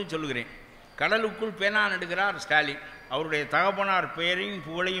ஒன்று மட்டும் சொல்லுகிறேன். கடலுக்குள் பேனா நடுகிறார் ஸ்டாலின். அவருடைய தகப்பனார் பெயரையும்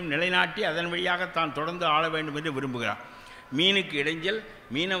புகழையும் நிலைநாட்டி அதன் வழியாக தான் தொடர்ந்து ஆள வேண்டும் என்று விரும்புகிறார். மீனுக்கு இடைஞ்சல்,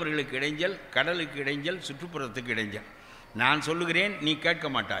 மீனவர்களுக்கு இடைஞ்சல், கடலுக்கு இடைஞ்சல், சுற்றுப்புறத்துக்கு இடைஞ்சல். நான் சொல்லுகிறேன், நீ கேட்க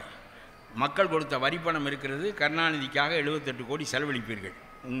மாட்டாய். மக்கள் கொடுத்த வரிப்பணம் இருக்கிறது, கருணாநிதிக்காக 78 கோடி செலவழிப்பீர்கள்.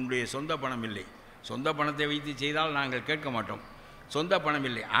 உங்களுடைய சொந்த பணம் இல்லை. சொந்த பணத்தை வைத்து செய்தால் நாங்கள் கேட்க மாட்டோம். சொந்த பணம்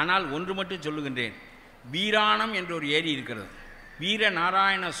இல்லை. ஆனால் ஒன்று மட்டும் சொல்லுகின்றேன், வீராணம் என்ற ஒரு ஏரி இருக்கிறது. வீர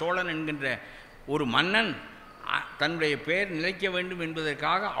நாராயண சோழன் என்கின்ற ஒரு மன்னன் தன்னுடைய பெயர் நிலைக்க வேண்டும்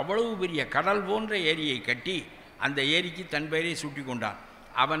என்பதற்காக அவ்வளவு பெரிய கடல் போன்ற ஏரியை கட்டி அந்த ஏரிக்கு தன் பெயரை சூட்டி கொண்டான்.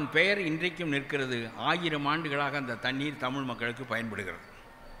 அவன் பெயர் இன்றைக்கும் நிற்கிறது. 1000 ஆண்டுகளாக அந்த தண்ணீர் தமிழ் மக்களுக்கு பயன்படுகிறது.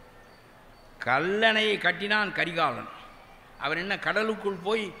 கல்லணையை கட்டினான் கரிகாலன். அவன் என்ன கடலுக்குள்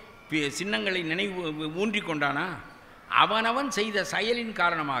போய் சின்னங்களை நினைவு ஊன்றி கொண்டானா? அவனவன் செய்த செயலின்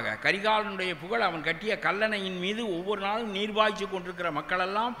காரணமாக கரிகாலனுடைய புகழ், அவன் கட்டிய கல்லணையின் மீது ஒவ்வொரு நாளும் நீர் பாய்ச்சி கொண்டிருக்கிற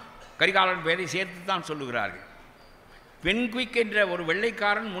மக்களெல்லாம் கரிகாலன் பெயரை சேர்த்து தான் சொல்லுகிறார்கள். பென்குயிக் என்ற ஒரு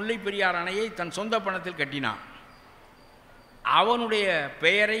வெள்ளைக்காரன் முல்லை பெரியார் அணையை தன் சொந்த பணத்தில் கட்டினான். அவனுடைய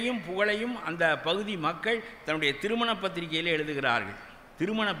பெயரையும் புகழையும் அந்த பகுதி மக்கள் தன்னுடைய திருமண பத்திரிகையில் எழுதுகிறார்கள்.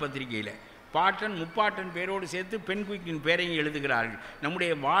 திருமண பத்திரிகையில் பாட்டன் முப்பாட்டன் பேரோடு சேர்த்து பென்குயிக்கின் பேரையும் எழுதுகிறார்கள்.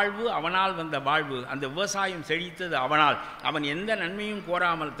 நம்முடைய வாழ்வு அவனால் வந்த வாழ்வு. அந்த விவசாயம் செழித்தது அவனால். அவன் எந்த நன்மையும்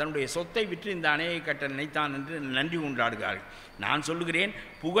கோராமல் தன்னுடைய சொத்தை விற்று இந்த அணையை கட்ட நினைத்தான் என்று நன்றி கொண்டாடுகிறார்கள். நான் சொல்லுகிறேன்,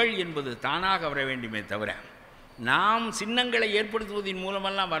 புகழ் என்பது தானாக வர வேண்டுமே தவிர நாம் சின்னங்களை ஏற்படுத்துவதன்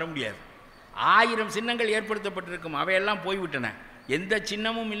மூலமெல்லாம் வர முடியாது. 1000 சின்னங்கள் ஏற்படுத்தப்பட்டிருக்கும், அவையெல்லாம் போய்விட்டன. எந்த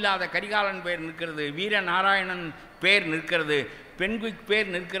சின்னமும் இல்லாத கரிகாலன் பெயர் நிற்கிறது, வீர நாராயணன் பெயர் நிற்கிறது, பென்குயிக் பேர்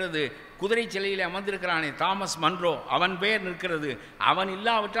நிற்கிறது, குதிரை சிலையில் அமர்ந்திருக்கிறானே தாமஸ் மன்றோ, அவன் பெயர் நிற்கிறது. அவன்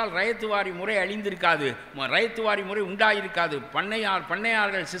இல்லாவிட்டால் ரயத்துவாரி முறை அழிந்திருக்காது, ரயத்துவாரி முறை உண்டாயிருக்காது,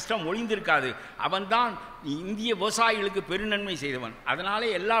 பண்ணையார்கள் சிஸ்டம் ஒழிந்திருக்காது. அவன்தான் இந்திய விவசாயிகளுக்கு பெருநன்மை செய்தவன். அதனாலே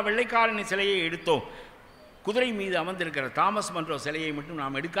எல்லா வெள்ளைக்காரனின் சிலையை எடுத்தோம். குதிரை மீது அமர்ந்திருக்கிற தாமஸ் மன்றோ சிலையை மட்டும்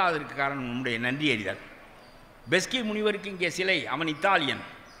நாம் எடுக்காததற்கு காரணம் நம்முடைய நன்றி அறிதல். பெஸ்கி முனிவருக்கு இங்கே சிலை, அவன் இத்தாலியன்.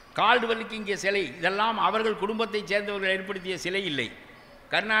 கால்டுவெலுக்கு இங்கே சிலை, இதெல்லாம் அவர்கள் குடும்பத்தைச் சேர்ந்தவர்கள் ஏற்படுத்திய சிலை இல்லை.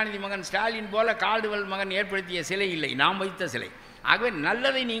 கருணாநிதி மகன் ஸ்டாலின் போல கால்டுவெல் மகன் ஏற்படுத்திய சிலை இல்லை, நாம் வைத்த சிலை. ஆகவே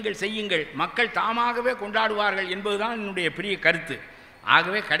நல்லதை நீங்கள் செய்யுங்கள், மக்கள் தாமாகவே கொண்டாடுவார்கள் என்பதுதான் என்னுடைய பெரிய கருத்து.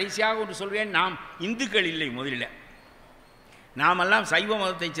 ஆகவே கடைசியாக ஒன்று சொல்வேன், நாம் இந்துக்கள் இல்லை. முதலில் நாமெல்லாம் சைவ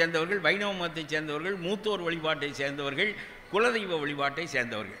மதத்தைச் சேர்ந்தவர்கள், வைணவ மதத்தைச் சேர்ந்தவர்கள், மூத்தோர் வழிபாட்டை சேர்ந்தவர்கள், குலதெய்வ வழிபாட்டை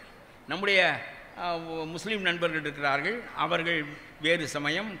சேர்ந்தவர்கள். நம்முடைய முஸ்லீம் நண்பர்கள் இருக்கிறார்கள், அவர்கள் வேறு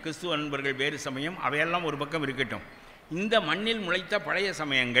சமயம், கிறிஸ்துவ நண்பர்கள் வேறு சமயம், அவையெல்லாம் ஒரு பக்கம் இருக்கட்டும். இந்த மண்ணில் முளைத்த பழைய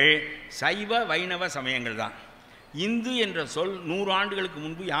சமயங்கள் சைவ வைணவ சமயங்கள் தான். இந்து என்ற சொல் 100 ஆண்டுகளுக்கு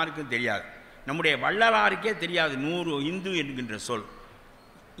முன்பு யாருக்கும் தெரியாது, நம்முடைய வள்ளலாருக்கே தெரியாது 100 இந்து என்கின்ற சொல்.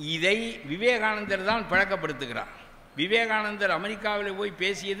 இதை விவேகானந்தர் தான் பழக்கப்படுத்துகிறார். விவேகானந்தர் அமெரிக்காவில் போய்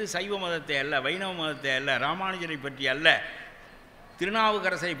பேசியது சைவ மதத்தை அல்ல, வைணவ மதத்தை அல்ல, ராமானுஜரை பற்றி அல்ல,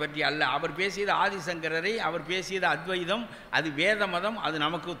 திருநாவுக்கரசரை பற்றி அல்ல. அவர் பேசியது ஆதிசங்கரரை, அவர் பேசியது அத்வைதம், அது வேத மதம், அது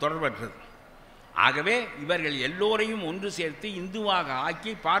நமக்கு தொடர்பற்றது. ஆகவே இவர்கள் எல்லோரையும் ஒன்று சேர்த்து இந்துவாக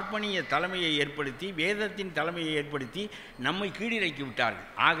ஆக்கி பார்ப்பனிய தலைமையை ஏற்படுத்தி, வேதத்தின் தலைமையை ஏற்படுத்தி நம்மை கீழிறக்கி விட்டார்கள்.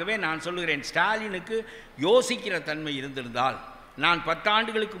 ஆகவே நான் சொல்லுகிறேன், ஸ்டாலினுக்கு யோசிக்கிற தன்மை இருந்திருந்தால், நான் 10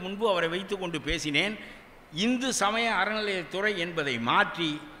 ஆண்டுகளுக்கு முன்பு அவரை வைத்து கொண்டு பேசினேன், இந்து சமய அறநிலையத்துறை என்பதை மாற்றி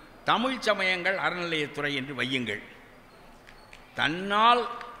தமிழ் சமயங்கள் அறநிலையத்துறை என்று வையுங்கள். தன்னால்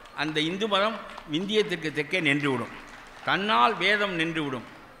அந்த இந்து மதம் இந்தியத்திற்கு தெற்கே நின்றுவிடும், தன்னால் வேதம் நின்றுவிடும்,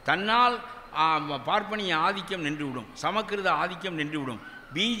 தன்னால் பார்ப்பனிய ஆதிக்கம் நின்றுவிடும், சமக்கிருத ஆதிக்கம் நின்றுவிடும்,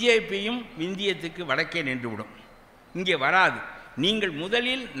 பிஜேபியும் இந்தியத்துக்கு வடக்கே நின்றுவிடும், இங்கே வராது. நீங்கள்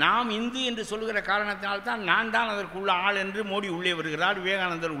முதலில் நாம் இந்து என்று சொல்லுகிற காரணத்தினால்தான் நான் தான் அதற்குள்ள ஆள் என்று மோடி உள்ளே வருகிறார்,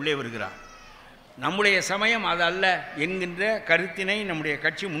 விவேகானந்தர் உள்ளே வருகிறார். நம்முடைய சமயம் அது அல்ல என்கின்ற கருத்தினை நம்முடைய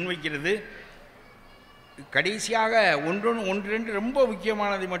கட்சி முன்வைக்கிறது. கடைசியாக ஒன்று ரொம்ப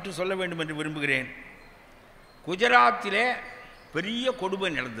முக்கியமானதை மட்டும் சொல்ல வேண்டும் என்று விரும்புகிறேன். குஜராத்திலே பெரிய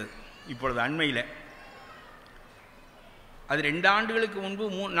கொடுமை நடந்தது இப்பொழுது அண்மையில். அது 2 ஆண்டுகளுக்கு முன்பு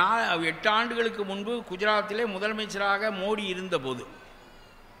 8 ஆண்டுகளுக்கு முன்பு குஜராத்திலே முதலமைச்சராக மோடி இருந்தபோது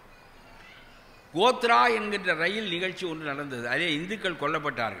கோத்ரா என்கின்ற ரயில் நிகழ்ச்சி ஒன்று நடந்தது. அதே இந்துக்கள்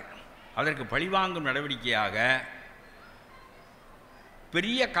கொல்லப்பட்டார்கள். அதற்கு பழிவாங்கும் நடவடிக்கையாக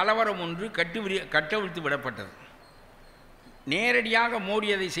பெரிய கலவரம் ஒன்று கட்டவிழ்த்து விடப்பட்டது. நேரடியாக மோடி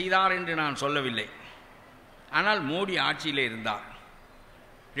அதை செய்தார் என்று நான் சொல்லவில்லை, ஆனால் மோடி ஆட்சியில் இருந்தார்.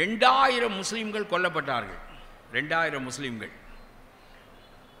 2000 முஸ்லீம்கள் கொல்லப்பட்டார்கள். 2000 முஸ்லீம்கள்.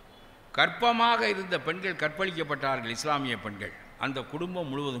 கர்ப்பமாக இருந்த பெண்கள் கற்பழிக்கப்பட்டார்கள், இஸ்லாமிய பெண்கள். அந்த குடும்பம்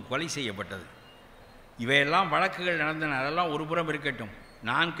முழுவதும் கொலை செய்யப்பட்டது. இவையெல்லாம் வழக்குகள் நடந்தன. அதெல்லாம் ஒரு புறம் இருக்கட்டும்.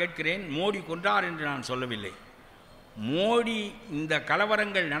 நான் கேட்கிறேன், மோடி கொன்றார் என்று நான் சொல்லவில்லை. மோடி இந்த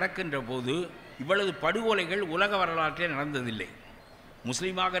கலவரங்கள் நடக்கின்ற போது இவ்வளவு படுகொலைகள் உலக வரலாற்றில் நடந்ததில்லை.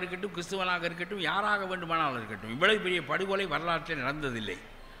 முஸ்லீமாக இருக்கட்டும், கிறிஸ்துவனாக இருக்கட்டும், யாராக வேண்டுமானாலும் இருக்கட்டும், இவ்வளவு பெரிய படுகொலை வரலாற்றில் நடந்ததில்லை.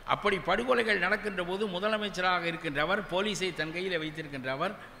 அப்படி படுகொலைகள் நடக்கின்ற போது முதலமைச்சராக இருக்கின்றவர், போலீஸை தன் கையில்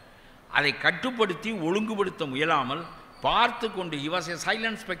வைத்திருக்கின்றவர், அதை கட்டுப்படுத்தி ஒழுங்குபடுத்த முயலாமல் பார்த்து கொண்டு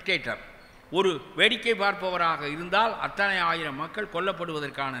சைலண்ட் ஸ்பெக்டேட்டர், ஒரு வேடிக்கை பார்ப்பவராக இருந்தால் அத்தனை ஆயிரம் மக்கள்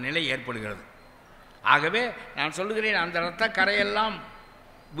கொல்லப்படுவதற்கான நிலை ஏற்படுகிறது. ஆகவே நான் சொல்லுகிறேன், அந்த இரத்த கரையெல்லாம்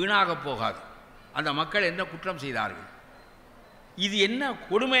வீணாக போகாது. அந்த மக்கள் என்ன குற்றம் செய்தார்கள்? இது என்ன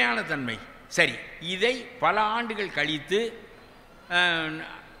கொடுமையான தன்மை? சரி, இதை பல ஆண்டுகள்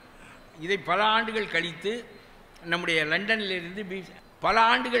கழித்து நம்முடைய லண்டனிலிருந்து பல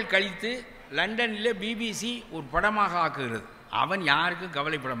ஆண்டுகள் கழித்து லண்டனில் பிபிசி ஒரு படமாக ஆக்குகிறது. அவன் யாருக்கும்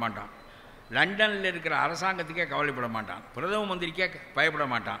கவலைப்பட மாட்டான். லண்டனில் இருக்கிற அரசாங்கத்துக்கே கவலைப்பட மாட்டான், பிரதம மந்திரிக்கே பயப்பட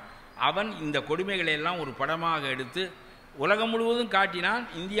மாட்டான். அவன் இந்த கொடுமைகளை எல்லாம் ஒரு படமாக எடுத்து உலகம் முழுவதும் காட்டினான்.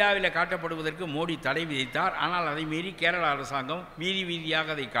 இந்தியாவில் காட்டப்படுவதற்கு மோடி தடை விதித்தார். ஆனால் அதை மீறி கேரள அரசாங்கம் வீதி வீதியாக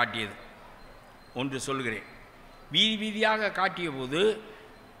அதை காட்டியது. ஒன்று சொல்கிறேன், வீதி வீதியாக காட்டிய போது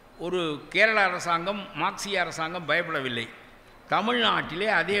ஒரு கேரள அரசாங்கம், மார்க்சிய அரசாங்கம் பயப்படவில்லை. தமிழ்நாட்டிலே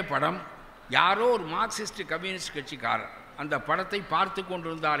அதே படம் யாரோ ஒரு மார்க்சிஸ்ட் கம்யூனிஸ்ட் கட்சிக்காரர் அந்த படத்தை பார்த்து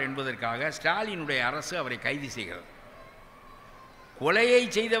கொண்டிருந்தார் என்பதற்காக ஸ்டாலினுடைய அரசு அவரை கைது செய்கிறது. கொலையை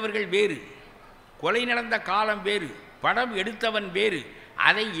செய்தவர்கள் வேறு, கொலை நடந்த காலம் வேறு, படம் எடுத்தவன் வேறு.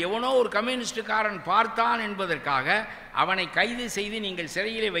 அதை எவனோ ஒரு கம்யூனிஸ்டுக்காரன் பார்த்தான் என்பதற்காக அவனை கைது செய்து நீங்கள்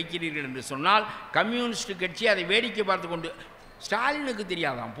சிறையிலே வைக்கிறீர்கள் என்று சொன்னால் கம்யூனிஸ்ட் கட்சி அதை வேடிக்கை பார்த்து கொண்டு, ஸ்டாலினுக்கு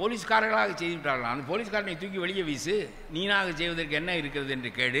தெரியாதாம், போலீஸ்காரர்களாக செய்துவிட்டார்களாம், அந்த போலீஸ்காரனை தூக்கி வெளியே வீசு, நீனாக செய்வதற்கு என்ன இருக்கிறது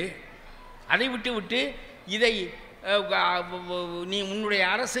என்று கேடு. அதை விட்டு இதை நீ உன்னுடைய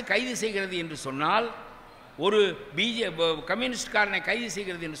அரசு கைது செய்கிறது என்று சொன்னால், ஒரு கம்யூனிஸ்ட்காரனை கைது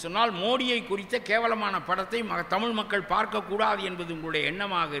செய்கிறது என்று சொன்னால், மோடியை குறித்த கேவலமான படத்தை தமிழ் மக்கள் பார்க்கக்கூடாது என்பது உங்களுடைய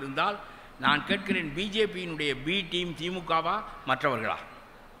எண்ணமாக இருந்தால், நான் கேட்கிறேன், பிஜேபியினுடைய பி டீம் திமுகவா மற்றவர்களா?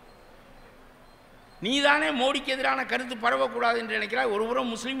 நீதானே மோடிக்கு எதிரான கருத்து பரவக்கூடாது என்று நினைக்கிறாய்.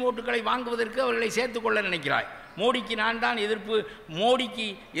 ஒருபுறம் முஸ்லீம் ஓட்டுகளை வாங்குவதற்கு அவர்களை சேர்த்துக்கொள்ள நினைக்கிறாய். மோடிக்கு நான் தான் எதிர்ப்பு, மோடிக்கு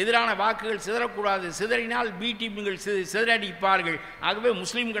எதிரான வாக்குகள் சிதறக்கூடாது, சிதறினால் பி டீம்கள் சிதறடிப்பார்கள், ஆகவே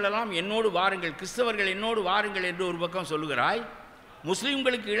முஸ்லீம்கள் எல்லாம் என்னோடு வாருங்கள், கிறிஸ்தவர்கள் என்னோடு வாருங்கள் என்று ஒரு பக்கம் சொல்லுகிறாய்.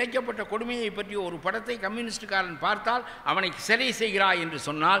 முஸ்லீம்களுக்கு இழைக்கப்பட்ட கொடுமையை பற்றிய ஒரு படத்தை கம்யூனிஸ்டுக்காரன் பார்த்தால் அவனை சிறை செய்கிறாய் என்று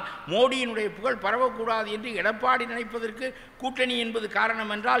சொன்னால், மோடியினுடைய புகழ் பரவக்கூடாது என்று எடப்பாடி நினைப்பதற்கு கூட்டணி என்பது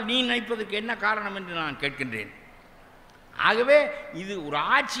காரணம் என்றால், நீ நினைப்பதற்கு என்ன காரணம் என்று நான் கேட்கின்றேன். ஆகவே இது ஒரு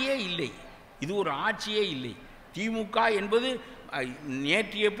ஆட்சியே இல்லை, இது ஒரு ஆட்சியே இல்லை. திமுக என்பது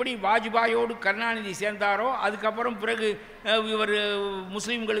நேற்று எப்படி வாஜ்பாயோடு கருணாநிதி சேர்ந்தாரோ, அதுக்கப்புறம் பிறகு இவர்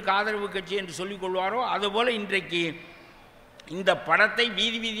முஸ்லீம்களுக்கு ஆதரவு கட்சி என்று சொல்லிக் கொள்வாரோ, அதுபோல் இன்றைக்கு இந்த படத்தை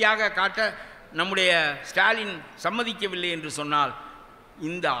வீதி வீதியாக காட்ட நம்முடைய ஸ்டாலின் சம்மதிக்கவில்லை என்று சொன்னால்,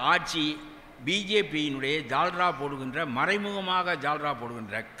 இந்த ஆட்சி பிஜேபியினுடைய ஜால்ரா போடுகின்ற, மறைமுகமாக ஜால்ரா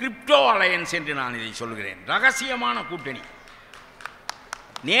போடுகின்ற கிரிப்டோ அலையன்ஸ் என்று நான் இதை சொல்கிறேன். ரகசியமான கூட்டணி,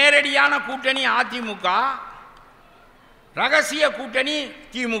 நேரடியான கூட்டணி அதிமுக, ரகசிய கூட்டணி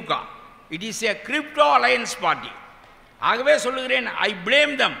திமுக. It is a crypto alliance party. ஆகவே சொல்லுகிறேன், ஐ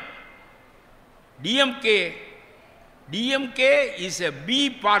blame them. DMK is a B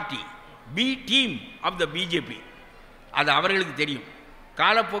party, B team of the BJP. அது அவர்களுக்கு தெரியும்,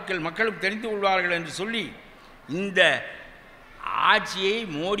 காலப்போக்கில் மக்களும் தெரிந்து கொள்வார்கள் என்று சொல்லி, இந்த ஆட்சியை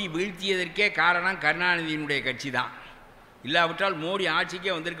மோடி வீழ்த்தியதற்கே காரணம் கருணாநிதியினுடைய கட்சி தான். இல்லாவிட்டால் மோடி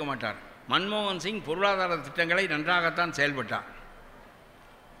ஆட்சிக்கே வந்திருக்க மாட்டார். மன்மோகன் சிங் பொருளாதார திட்டங்களை நன்றாகத்தான் செயல்பட்டார்.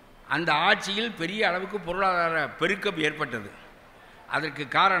 அந்த ஆட்சியில் பெரிய அளவுக்கு பொருளாதார பெருக்கம் ஏற்பட்டது. அதற்கு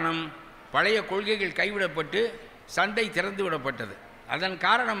காரணம் பழைய கொள்கைகள் கைவிடப்பட்டு சந்தை திறந்து விடப்பட்டது. அதன்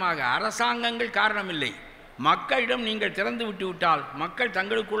காரணமாக அரசாங்கங்கள் காரணமில்லை, மக்களிடம் நீங்கள் திறந்து விட்டு விட்டால் மக்கள்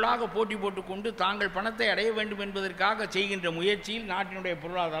தங்களுக்குள்ளாக போட்டி போட்டுக்கொண்டு தாங்கள் பணத்தை அடைய வேண்டும் என்பதற்காக செய்கின்ற முயற்சியில் நாட்டினுடைய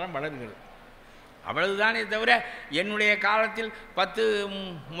பொருளாதாரம் வளர்கிறது. அவ்வளவுதானே தவிர, என்னுடைய காலத்தில் 10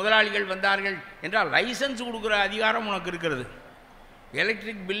 முதலாளிகள் வந்தார்கள் என்றால் லைசன்ஸ் கொடுக்குற அதிகாரம் உனக்கு இருக்கிறது.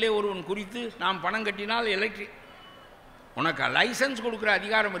 எலக்ட்ரிக் பில்லை ஒருவன் குறித்து நாம் பணம் கட்டினால் உனக்கு லைசன்ஸ் கொடுக்குற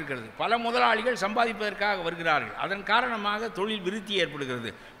அதிகாரம் இருக்கிறது. பல முதலாளிகள் சம்பாதிப்பதற்காக வருகிறார்கள். அதன் காரணமாக தொழில் விருத்தி ஏற்படுகிறது,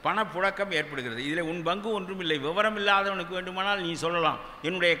 பணப்புழக்கம் ஏற்படுகிறது. இதில் உன் பங்கு ஒன்றும் இல்லை. விவரம் இல்லாதவனுக்கு வேண்டுமானால் நீ சொல்லலாம்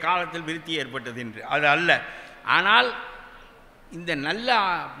என்னுடைய காலத்தில் விருத்தி ஏற்பட்டது என்று. அது அல்ல. ஆனால் இந்த நல்ல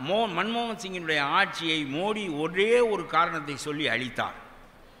மன்மோகன் சிங்கினுடைய ஆட்சியை மோடி ஒரே ஒரு காரணத்தை சொல்லி அளித்தார்.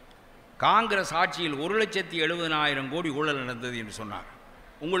 காங்கிரஸ் ஆட்சியில் 1,70,70,000 கோடி ஊழல் நடந்தது என்று சொன்னார்.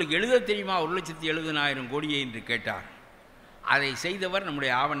 உங்களுக்கு எழுத தெரியுமா 1,70,70,000 கோடியை என்று கேட்டார். அதை செய்தவர்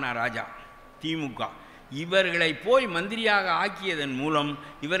நம்முடைய ஆவண்ணா ராஜா, திமுக. இவர்களை போய் மந்திரியாக ஆக்கியதன் மூலம்,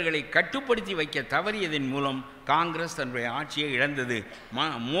 இவர்களை கட்டுப்படுத்தி வைக்க தவறியதன் மூலம் காங்கிரஸ் தன்னுடைய ஆட்சியை இழந்தது.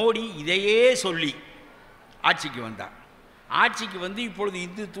 மோடி இதையே சொல்லி ஆட்சிக்கு வந்தார். ஆட்சிக்கு வந்து இப்பொழுது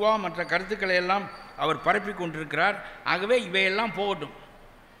இந்துத்துவா மற்ற கருத்துக்களை எல்லாம் அவர் பரப்பி கொண்டிருக்கிறார். ஆகவே இவையெல்லாம் போகட்டும்.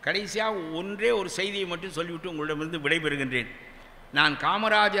 கடைசியாக ஒன்றே ஒரு செய்தியை மட்டும் சொல்லிவிட்டு உங்களிடமிருந்து விடைபெறுகின்றேன். நான்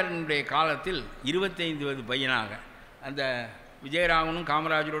காமராஜரனுடைய காலத்தில் 25 வயது பையனாக, அந்த விஜயராகவனும்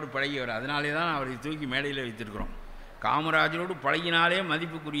காமராஜரோடு பழகியவர், அதனாலே தான் அவரை தூக்கி மேடையில் வைத்திருக்கிறோம். காமராஜரோடு பழகினாலே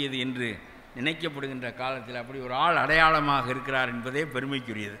மதிப்புக்குரியது என்று நினைக்கப்படுகின்ற காலத்தில் அப்படி ஒரு ஆள் அடையாளமாக இருக்கிறார் என்பதே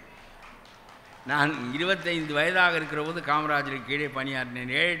பெருமைக்குரியது. நான் 25 வயதாக இருக்கிற போது காமராஜருக்கு கீழே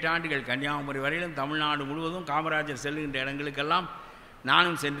பணியாற்றினேன். 7 ஆண்டுகள் கன்னியாகுமரி வரையிலும் தமிழ்நாடு முழுவதும் காமராஜர் செல்லுகின்ற இடங்களுக்கெல்லாம்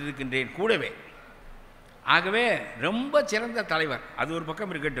நானும் சென்றிருக்கின்றேன் கூடவே. ஆகவே ரொம்ப சிறந்த தலைவர். அது ஒரு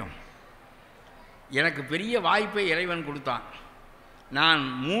பக்கம் இருக்கட்டும், எனக்கு பெரிய வாய்ப்பை இறைவன் கொடுத்தான். நான்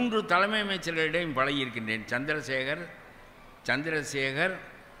 3 தலைமை அமைச்சர்களிடையும் பழகியிருக்கின்றேன். சந்திரசேகர்,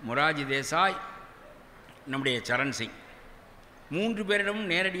 மொராஜி தேசாய், நம்முடைய சரண் சிங், 3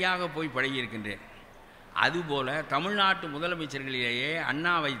 பேரிடமும் நேரடியாக போய் பழகியிருக்கின்றேன். அதுபோல் தமிழ்நாட்டு முதலமைச்சர்களிலேயே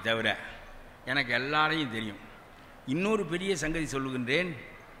அண்ணாவை தவிர எனக்கு எல்லாரையும் தெரியும். இன்னொரு பெரிய சங்கதி சொல்லுகின்றேன்,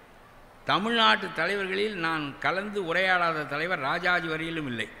 தமிழ்நாட்டு தலைவர்களில் நான் கலந்து உரையாடாத தலைவர் ராஜாஜி வரையிலும்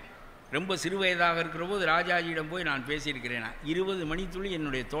இல்லை. ரொம்ப சிறு வயதாக இருக்கிற போது ராஜாஜியிடம் போய் நான் பேசியிருக்கிறேன். 20 மணித்துளி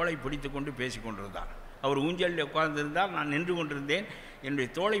என்னுடைய தோளை பிடித்து கொண்டு பேசி கொண்டிருந்தார். அவர் ஊஞ்சலில் உட்கார்ந்திருந்தார், நான் நின்று கொண்டிருந்தேன். என்னுடைய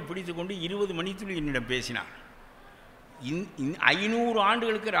தோளை பிடித்து கொண்டு 20 மணித்துளி என்னிடம் பேசினார். 500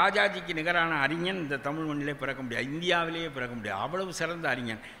 ஆண்டுகளுக்கு ராஜாஜிக்கு நிகரான அறிஞன் இந்த தமிழ் மண்ணிலே பிறக்க முடியாது, இந்தியாவிலேயே பிறக்க முடியாது. அவ்வளவு சிறந்த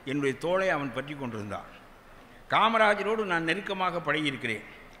அறிஞன். என்னுடைய தோளை அவன் பற்றி கொண்டிருந்தான். காமராஜரோடு நான் நெருக்கமாக பழகியிருக்கிறேன்.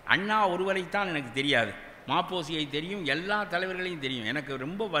 அண்ணா ஒருவரைத்தான் எனக்கு தெரியாது. மாப்போசியை தெரியும், எல்லா தலைவர்களையும் தெரியும். எனக்கு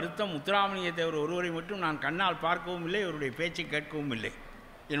ரொம்ப வருத்தம், முத்துராமலிங்க தேவர் ஒருவரை மட்டும் நான் கண்ணால் பார்க்கவும் இல்லை, அவருடைய பேச்சை கேட்கவும் இல்லை.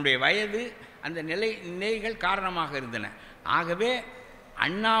 என்னுடைய வயது அந்த நிலைகள் காரணமாக இருந்தன. ஆகவே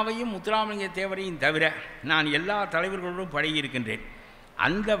அண்ணாவையும் முத்துராமலிங்க தேவரையும் தவிர நான் எல்லா தலைவர்களோடும் பழகியிருக்கின்றேன்.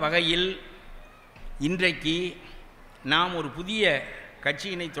 அந்த வகையில் இன்றைக்கு நாம் ஒரு புதிய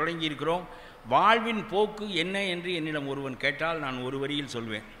கட்சியினை தொடங்கியிருக்கிறோம். வாழ்வின் போக்கு என்ன என்று என்னிடம் ஒருவன் கேட்டால் நான் ஒரு வரியில்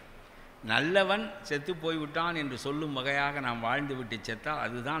சொல்வேன், நல்லவன் செத்து போய்விட்டான் என்று சொல்லும் வகையாக நாம் வாழ்ந்து விட்டு செத்தால்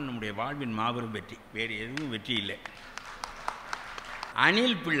அதுதான் நம்முடைய வாழ்வின் மாபெரும் வெற்றி, வேறு எதுவும் வெற்றி இல்லை.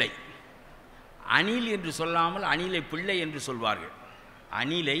 அணில் பிள்ளை, அணில் என்று சொல்லாமல் அணிலை பிள்ளை என்று சொல்வார்கள்.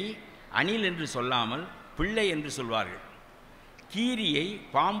 அணிலை அணில் என்று சொல்லாமல் பிள்ளை என்று சொல்வார்கள். கீரியை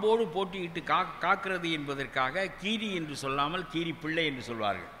பாம்போடு போட்டியிட்டு காக்கிறது என்பதற்காக கீரி என்று சொல்லாமல் கீரி பிள்ளை என்று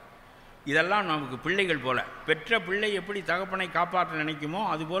சொல்வார்கள். இதெல்லாம் நமக்கு பிள்ளைகள் போல. பெற்ற பிள்ளை எப்படி தகப்பனை காப்பாற்ற நினைக்குமோ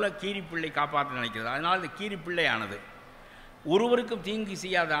அதுபோல் கீரி பிள்ளை காப்பாற்ற நினைக்கிறது. அதனால் அது கீரி பிள்ளையானது. ஒருவருக்கும் தீங்கு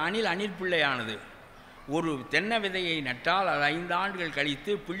செய்யாத அணில் பிள்ளையானது. ஒரு தென்னை விதையை நட்டால் அது 5 ஆண்டுகள்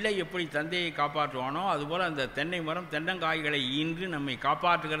கழித்து பிள்ளை எப்படி தந்தையை காப்பாற்றுவானோ அதுபோல் அந்த தென்னை மரம் தென்னங்காய்களை ஈன்று நம்மை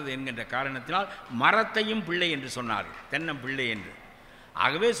காப்பாற்றுகிறது என்கின்ற காரணத்தினால் மரத்தையும் பிள்ளை என்று சொன்னார்கள், தென்னம்பிள்ளை என்று.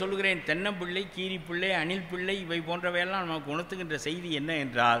 ஆகவே சொல்கிறேன், தென்னம்பிள்ளை, கீரி பிள்ளை, அணில் பிள்ளை இவை போன்றவையெல்லாம் நமக்கு உணர்த்துகின்ற செய்தி என்ன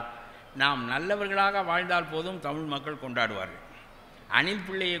என்றால், நாம் நல்லவர்களாக வாழ்ந்தால் போதும் தமிழ் மக்கள் கொண்டாடுவார்கள். அணில்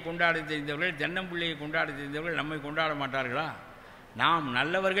பிள்ளையை கொண்டாட தெரிந்தவர்கள், தென்னம்பிள்ளையை கொண்டாட தெரிந்தவர்கள் நம்மை கொண்டாட மாட்டார்களா? நாம்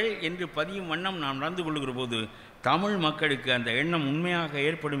நல்லவர்கள் என்று பதியும் வண்ணம் நாம் நடந்து கொள்ளுகிற போது தமிழ் மக்களுக்கு அந்த எண்ணம் உண்மையாக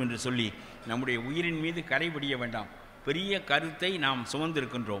ஏற்படும் என்று சொல்லி நம்முடைய உயிரின் மீது கரைபடிய வேண்டாம். பெரிய கருத்தை நாம்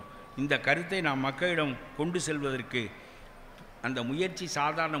சுமந்திருக்கின்றோம். இந்த கருத்தை நாம் மக்களிடம் கொண்டு செல்வதற்கு அந்த முயற்சி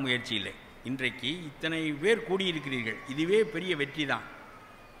சாதாரண முயற்சி இல்லை. இன்றைக்கு இத்தனை பேர் கூடியிருக்கிறீர்கள், இதுவே பெரிய வெற்றி தான்.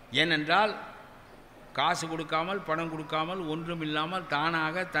 ஏனென்றால் காசு கொடுக்காமல் பணம் கொடுக்காமல் ஒன்றும் இல்லாமல்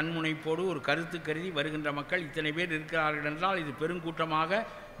தானாக தன்முனைப்போடு ஒரு கருத்து கருதி வருகின்ற மக்கள் இத்தனை பேர் இருக்கிறார்கள் என்றால் இது பெருங்கூட்டமாக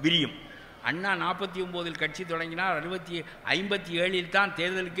விரியும். அண்ணா 49 கட்சி தொடங்கினார், 57 தான்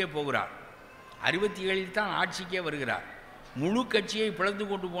தேர்தலுக்கே போகிறார், 67 தான் ஆட்சிக்கே வருகிறார். முழு கட்சியை பிளந்து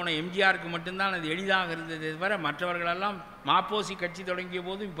கொண்டு போன எம்ஜிஆருக்கு மட்டும்தான் அது எளிதாக இருந்தது தவிர மற்றவர்களெல்லாம் மாப்போசி கட்சி தொடங்கிய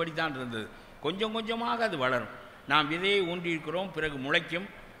போதும் இப்படித்தான் இருந்தது. கொஞ்சம் கொஞ்சமாக அது வளரும். நாம் விதையை ஊன்றியிருக்கிறோம், பிறகு முளைக்கும்,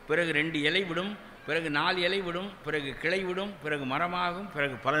 பிறகு 2 இலை விடும், பிறகு 4 இலை விடும், பிறகு கிளை விடும், பிறகு மரமாகும்,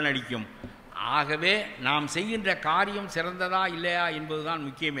 பிறகு பலனளிக்கும். ஆகவே நாம் செய்கின்ற காரியம் சிறந்ததா இல்லையா என்பதுதான்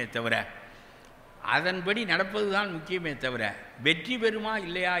முக்கியமே தவிர, அதன்படி நடப்பது தான் முக்கியமே தவிர வெற்றி பெறுமா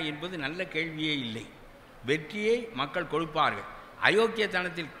இல்லையா என்பது நல்ல கேள்வியே இல்லை. வெற்றியை மக்கள் கொடுப்பார்கள்.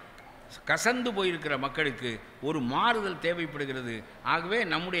 அயோக்கியத்தனத்தில் கசந்து போயிருக்கிற மக்களுக்கு ஒரு மாறுதல் தேவைப்படுகிறது. ஆகவே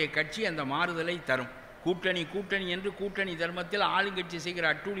நம்முடைய கட்சி அந்த மாறுதலை தரும். கூட்டணி கூட்டணி என்று கூட்டணி தர்மத்தில் ஆளுங்கட்சி செய்கிற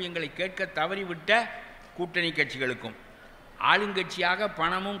அட்டூழியங்களை கேட்க தவறிவிட்ட கூட்டணி கட்சிகளுக்கும், ஆளுங்கட்சியாக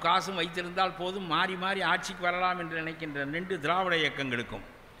பணமும் காசும் வைத்திருந்தால் போதும் மாறி மாறி ஆட்சிக்கு வரலாம் என்று நினைக்கின்ற 2 திராவிட இயக்கங்களுக்கும்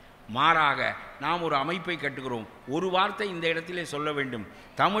மாறாக நாம் ஒரு அமைப்பை கட்டுகிறோம். ஒரு வார்த்தை இந்த இடத்திலே சொல்ல வேண்டும்.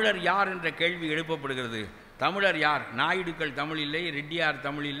 தமிழர் யார் என்ற கேள்வி எழுப்பப்படுகிறது. தமிழர் யார்? நாயுடுக்கள் தமிழ் இல்லை, ரெட்டியார்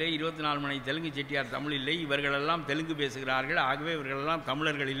தமிழ் இல்லை, 24 மணி தெலுங்கு செட்டியார் தமிழ் இல்லை, இவர்களெல்லாம் தெலுங்கு பேசுகிறார்கள். ஆகவே இவர்களெல்லாம்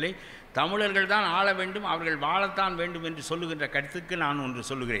தமிழர்கள் இல்லை. தமிழர்கள் தான் ஆள வேண்டும், அவர்கள் வாழத்தான் வேண்டும் என்று சொல்லுகின்ற கருத்துக்கு நான் ஒன்று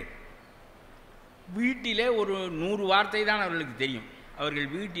சொல்லுகிறேன். வீட்டிலே ஒரு 100 வார்த்தை தான் அவர்களுக்கு தெரியும். அவர்கள்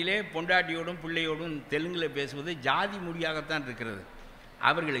வீட்டிலே பொண்டாட்டியோடும் பிள்ளையோடும் தெலுங்கில் பேசுவது ஜாதி மொழியாகத்தான் இருக்கிறது.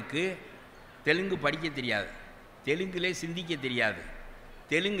 அவர்களுக்கு தெலுங்கு படிக்க தெரியாது, தெலுங்கிலே சிந்திக்க தெரியாது,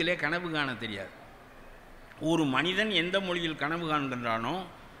 தெலுங்கிலே கனவு காண தெரியாது. ஒரு மனிதன் எந்த மொழியில் கனவு காண்கின்றானோ,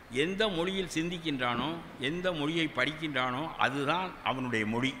 எந்த மொழியில் சிந்திக்கின்றானோ, எந்த மொழியை படிக்கின்றானோ அதுதான் அவனுடைய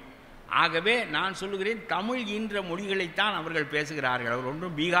மொழி. ஆகவே நான் சொல்லுகிறேன், தமிழ் ஈன்ற மொழிகளைத்தான் அவர்கள் பேசுகிறார்கள். அவர்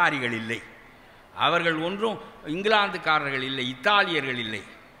ஒன்றும் பீகாரிகள் இல்லை, அவர்கள் ஒன்றும் இங்கிலாந்துக்காரர்கள் இல்லை, இத்தாலியர்கள் இல்லை.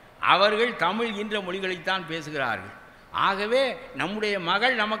 அவர்கள் தமிழ் ஈன்ற மொழிகளைத்தான் பேசுகிறார்கள். ஆகவே நம்முடைய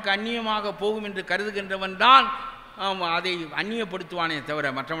மகள் நமக்கு அந்நியமாக போகும் என்று கருதுகின்றவன் தான் அதை அந்நியப்படுத்துவானே தவிர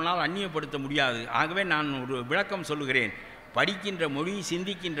மற்றவனால் அந்நியப்படுத்த முடியாது. ஆகவே நான் ஒரு விளக்கம் சொல்லுகிறேன். படிக்கின்ற மொழி,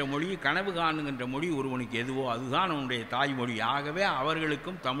 சிந்திக்கின்ற மொழி, கனவு காணுகின்ற மொழி ஒருவனுக்கு எதுவோ அதுதான் அவனுடைய தாய்மொழி. ஆகவே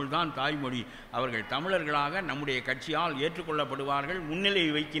அவர்களுக்கும் தமிழ் தான் தாய்மொழி. அவர்கள் தமிழர்களாக நம்முடைய கட்சியால் ஏற்றுக்கொள்ளப்படுவார்கள், முன்னிலை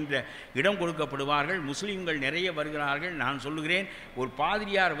வைக்கின்ற இடம் கொடுக்கப்படுவார்கள். முஸ்லீம்கள் நிறைய வருகிறார்கள். நான் சொல்லுகிறேன், ஒரு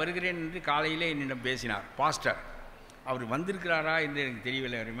பாதிரியார் வருகிறேன் என்று காலையிலே என்னிடம் பேசினார். பாஸ்டர் அவர் வந்திருக்கிறாரா என்று எனக்கு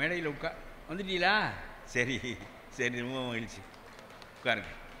தெரியவில்லை. அவர் மேடையில் வந்துட்டீங்களா? சரி சரி, ரொம்ப மகிழ்ச்சி, உட்காருங்க.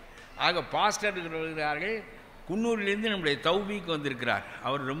 ஆக பாஸ்டர் வருகிறார்கள். குன்னூரிலிருந்து நம்முடைய தௌபீக் வந்திருக்கிறார்.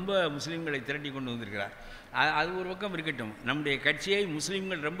 அவர் ரொம்ப முஸ்லீம்களை திரட்டி கொண்டு வந்திருக்கிறார். அது ஒரு பக்கம் இருக்கட்டும். நம்முடைய கட்சியை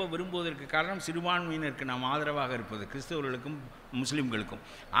முஸ்லீம்கள் ரொம்ப விரும்புவதற்கு காரணம் சிறுபான்மையினருக்கு நாம் ஆதரவாக இருப்பது, கிறிஸ்தவர்களுக்கும் முஸ்லீம்களுக்கும்.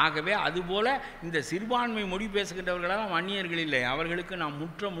 ஆகவே அதுபோல் இந்த சிறுபான்மை மொழி பேசுகின்றவர்களெல்லாம் அந்நியர்கள் இல்லை, அவர்களுக்கு நாம்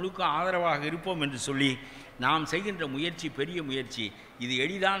முழுக்க ஆதரவாக இருப்போம் என்று சொல்லி நாம் செய்கின்ற முயற்சி பெரிய முயற்சி. இது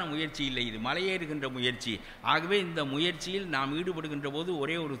எளிதான முயற்சி இல்லை, இது மலையேறுகின்ற முயற்சி. ஆகவே இந்த முயற்சியில் நாம் ஈடுபடுகின்ற போது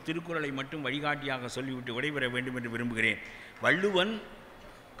ஒரே ஒரு திருக்குறளை மட்டும் வழிகாட்டியாக சொல்லிவிட்டு விடைபெற வேண்டும் என்று விரும்புகிறேன். வள்ளுவன்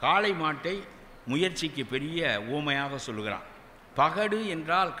காளை மாட்டை முயற்சிக்கு பெரிய ஊமையாக சொல்லுகிறான். பகடு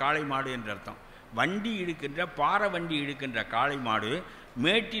என்றால் காளை மாடு என்ற அர்த்தம். வண்டி இழுக்கின்ற பாறை வண்டி இழுக்கின்ற காளை மாடு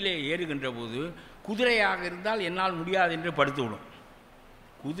மேட்டிலே ஏறுகின்ற போது குதிரையாக இருந்தால் என்னால் முடியாது என்று படுத்துவிடும்.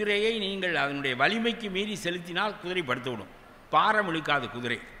 குதிரையை நீங்கள் அதனுடைய வலிமைக்கு மீறி செலுத்தினால் குதிரை படுத்துவிடும். பாரம் இழுக்காது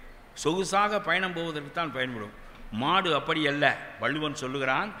குதிரை, சொகுசாக பயணம் போவதற்கு தான் பயன்படும். மாடு அப்படி அல்ல. வள்ளுவன்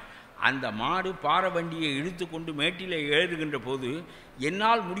சொல்லுகிறான், அந்த மாடு பாறை வண்டியை இழுத்து கொண்டு மேட்டிலே ஏறுகின்ற போது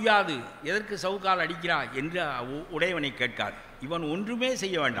என்னால் முடியாது, எதற்கு சவுக்கால் அடிக்கிறாய் என்று உடையவனை கேட்காது. இவன் ஒன்றுமே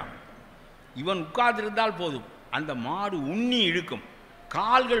செய்ய வேண்டாம், இவன் உட்கார்ந்திருந்தால் போதும். அந்த மாடு உண்ணி இழுக்கும்,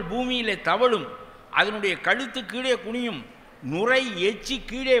 கால்கள் பூமியிலே தவழும், அதனுடைய கழுத்து கீழே குனியும், நுரை எச்சி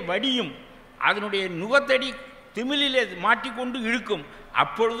கீழே வடியும், அதனுடைய நுகத்தடி திமிழிலே மாட்டிக்கொண்டு இழுக்கும்.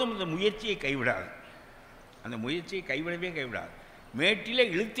 அப்பொழுதும் அந்த முயற்சியை கைவிடாது, அந்த முயற்சியை கைவிடாது. மேட்டிலே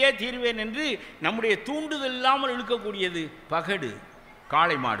இழுத்தே தீர்வேன் என்று நம்முடைய தூண்டுதல் இல்லாமல் இழுக்கக்கூடியது பகடு,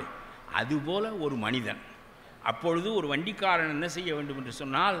 காளை மாடு. அதுபோல ஒரு மனிதன். அப்பொழுது ஒரு வண்டிக்காரன் என்ன செய்ய வேண்டும் என்று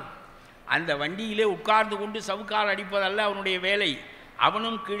சொன்னால், அந்த வண்டியிலே உட்கார்ந்து கொண்டு சவுக்கால் அடிப்பதல்ல அவனுடைய வேலை.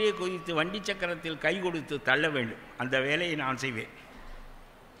 அவனும் கீழே குதித்து வண்டி சக்கரத்தில் கை கொடுத்து தள்ள வேண்டும். அந்த வேலையை நான் செய்வேன்.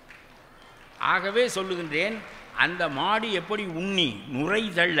 ஆகவே சொல்லுகின்றேன், அந்த மாடு எப்படி உண்ணி நுரை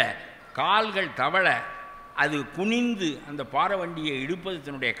தள்ள கால்கள் தவள அது குனிந்து அந்த பாறை வண்டியை இழுப்பது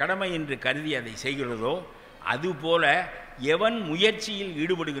தன்னுடைய கடமை என்று கருதி அதை செய்கிறதோ, அதுபோல எவன் முயற்சியில்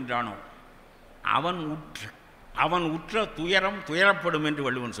ஈடுபடுகின்றானோ அவன் உற்ற துயரம் துயரப்படும் என்று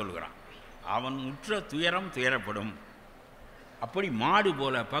வள்ளுவன் சொல்கிறான். அவன் உற்ற துயரம் துயரப்படும். அப்படி மாடு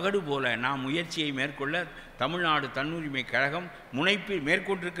போல பகடு போல நாம் முயற்சியை மேற்கொள்ள தமிழ்நாடு தன்னுரிமை கழகம் முனைப்பில்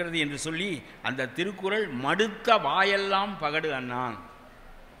மேற்கொண்டிருக்கிறது என்று சொல்லி அந்த திருக்குறள் மடுத்த வாயெல்லாம் பகடு அண்ணான்.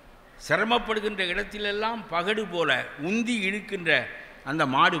 சிரமப்படுகின்ற இடத்திலெல்லாம் பகடு போல உந்தி இழுக்கின்ற அந்த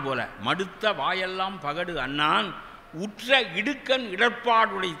மாடு போல மடுத்த வாயெல்லாம் பகடு அண்ணான் உற்ற இடுக்கண்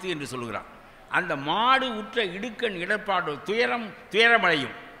இடர்பாடு உடைத்து என்று சொல்கிறான். அந்த மாடு உற்ற இடுக்கண் இடர்பாடு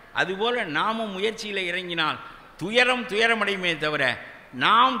துயரமடையும். அதுபோல நாமும் முயற்சியில் இறங்கினால் துயரமடையுமே தவிர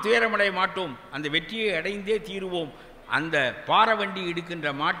நாம் துயரமடைய மாட்டோம். அந்த வெற்றியை அடைந்தே தீருவோம். அந்த பாரவண்டி இழுக்கின்ற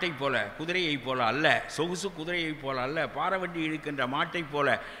மாட்டை போல, குதிரையை போல அல்ல, சொகுசு குதிரையை போல அல்ல, பாரவண்டி இழுக்கின்ற மாட்டை போல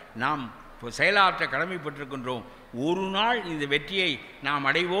நாம் செயலாற்ற கடமைப்பட்டிருக்கின்றோம். ஒரு நாள் இந்த வெற்றியை நாம்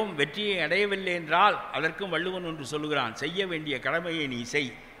அடைவோம். வெற்றியை அடையவில்லை என்றால் அதற்கும் வள்ளுவன் ஒன்று சொல்லுகிறான், செய்ய வேண்டிய கடமையை நீ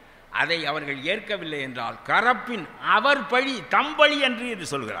செய். அதை அவர்கள் ஏற்கவில்லை என்றால் கரப்பின் அவர் பழி தம்பழி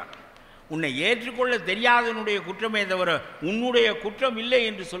என்று சொல்கிறார். உன்னை ஏற்றுக்கொள்ள தெரியாதனுடைய குற்றமே தவிர உன்னுடைய குற்றம் இல்லை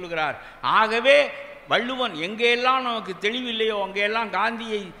என்று சொல்லுகிறார். ஆகவே வள்ளுவன் எங்கேயெல்லாம் நமக்கு தெளிவில்லையோ அங்கேயெல்லாம்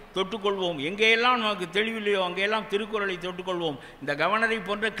காந்தியை தொட்டுக்கொள்வோம், எங்கேயெல்லாம் நமக்கு தெளிவில்லையோ அங்கேயெல்லாம் திருக்குறளை தொட்டுக்கொள்வோம். இந்த கவர்னரை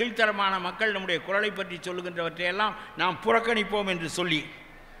போன்ற கீழ்த்தரமான மக்கள் நம்முடைய குறளை பற்றி சொல்லுகின்றவற்றையெல்லாம் நாம் புறக்கணிப்போம் என்று சொல்லி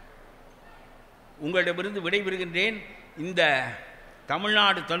உங்களிடமிருந்து விடைபெறுகின்றேன். இந்த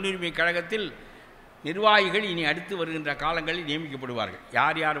தமிழ்நாடு தன்னுரிமை கழகத்தில் நிர்வாகிகள் இனி அடுத்து வருகின்ற காலங்களில் நியமிக்கப்படுவார்கள்.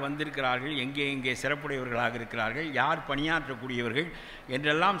 யார் யார் வந்திருக்கிறார்கள், எங்கே சிறப்புடையவர்களாக இருக்கிறார்கள், யார் பணியாற்றக்கூடியவர்கள்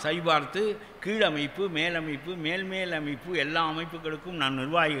என்றெல்லாம் சரிபார்த்து கீழமைப்பு மேலமைப்பு மேல்மேல் அமைப்பு எல்லா அமைப்புகளுக்கும் நாம்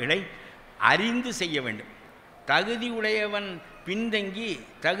நிர்வாகிகளை அறிந்து செய்ய வேண்டும். தகுதி உடையவன் பின்தங்கி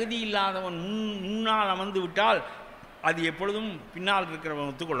தகுதி இல்லாதவன் முன்னால் அமர்ந்து விட்டால் அது எப்பொழுதும் பின்னால்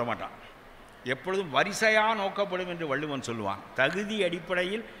இருக்கிறவன் ஒத்துக்கொள்ள மாட்டான். எப்பொழுதும் வரிசையாக நோக்கப்படும் என்று வள்ளுவன் சொல்லுவான். தகுதி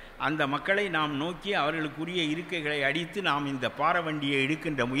அடிப்படையில் அந்த மக்களை நாம் நோக்கி அவர்களுக்குரிய இருக்கைகளை அடித்து நாம் இந்த பாரவண்டியை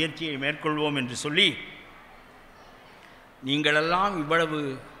இழுக்கின்ற முயற்சியை மேற்கொள்வோம் என்று சொல்லி, நீங்களெல்லாம் இவ்வளவு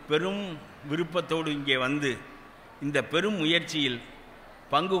பெரும் விருப்பத்தோடு இங்கே வந்து இந்த பெரும் முயற்சியில்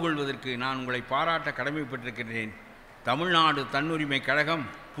பங்கு கொள்வதற்கு நான் உங்களை பாராட்ட கடமைப்பட்டிருக்கிறேன். தமிழ்நாடு தன்னுரிமை கழகம்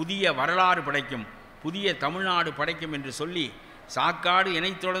புதிய வரலாறு படைக்கும், புதிய தமிழ்நாடு படைக்கும் என்று சொல்லி, சாக்காடு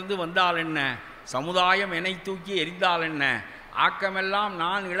என்னை தொடர்ந்து வந்தால் என்ன, சமுதாயம் என்னை தூக்கி எரிந்தால் என்ன, ஆக்கமெல்லாம்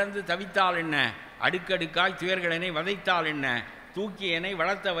நான் இழந்து தவித்தால் என்ன, அடுக்கடுக்காய் துயர்களெனை வதைத்தால் என்ன, தூக்கி என்னை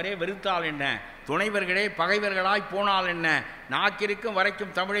வளர்த்தவரே வெறுத்தால் என்ன, துணைவர்களே பகைவர்களாய் போனால் என்ன, நாக்கிருக்கும்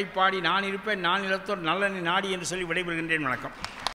வரைக்கும் தமிழை பாடி நான் இருப்பேன் நான் இழத்தோர் நல்லனை நாடி என்று சொல்லி விடைபெறுகின்றேன். வணக்கம்.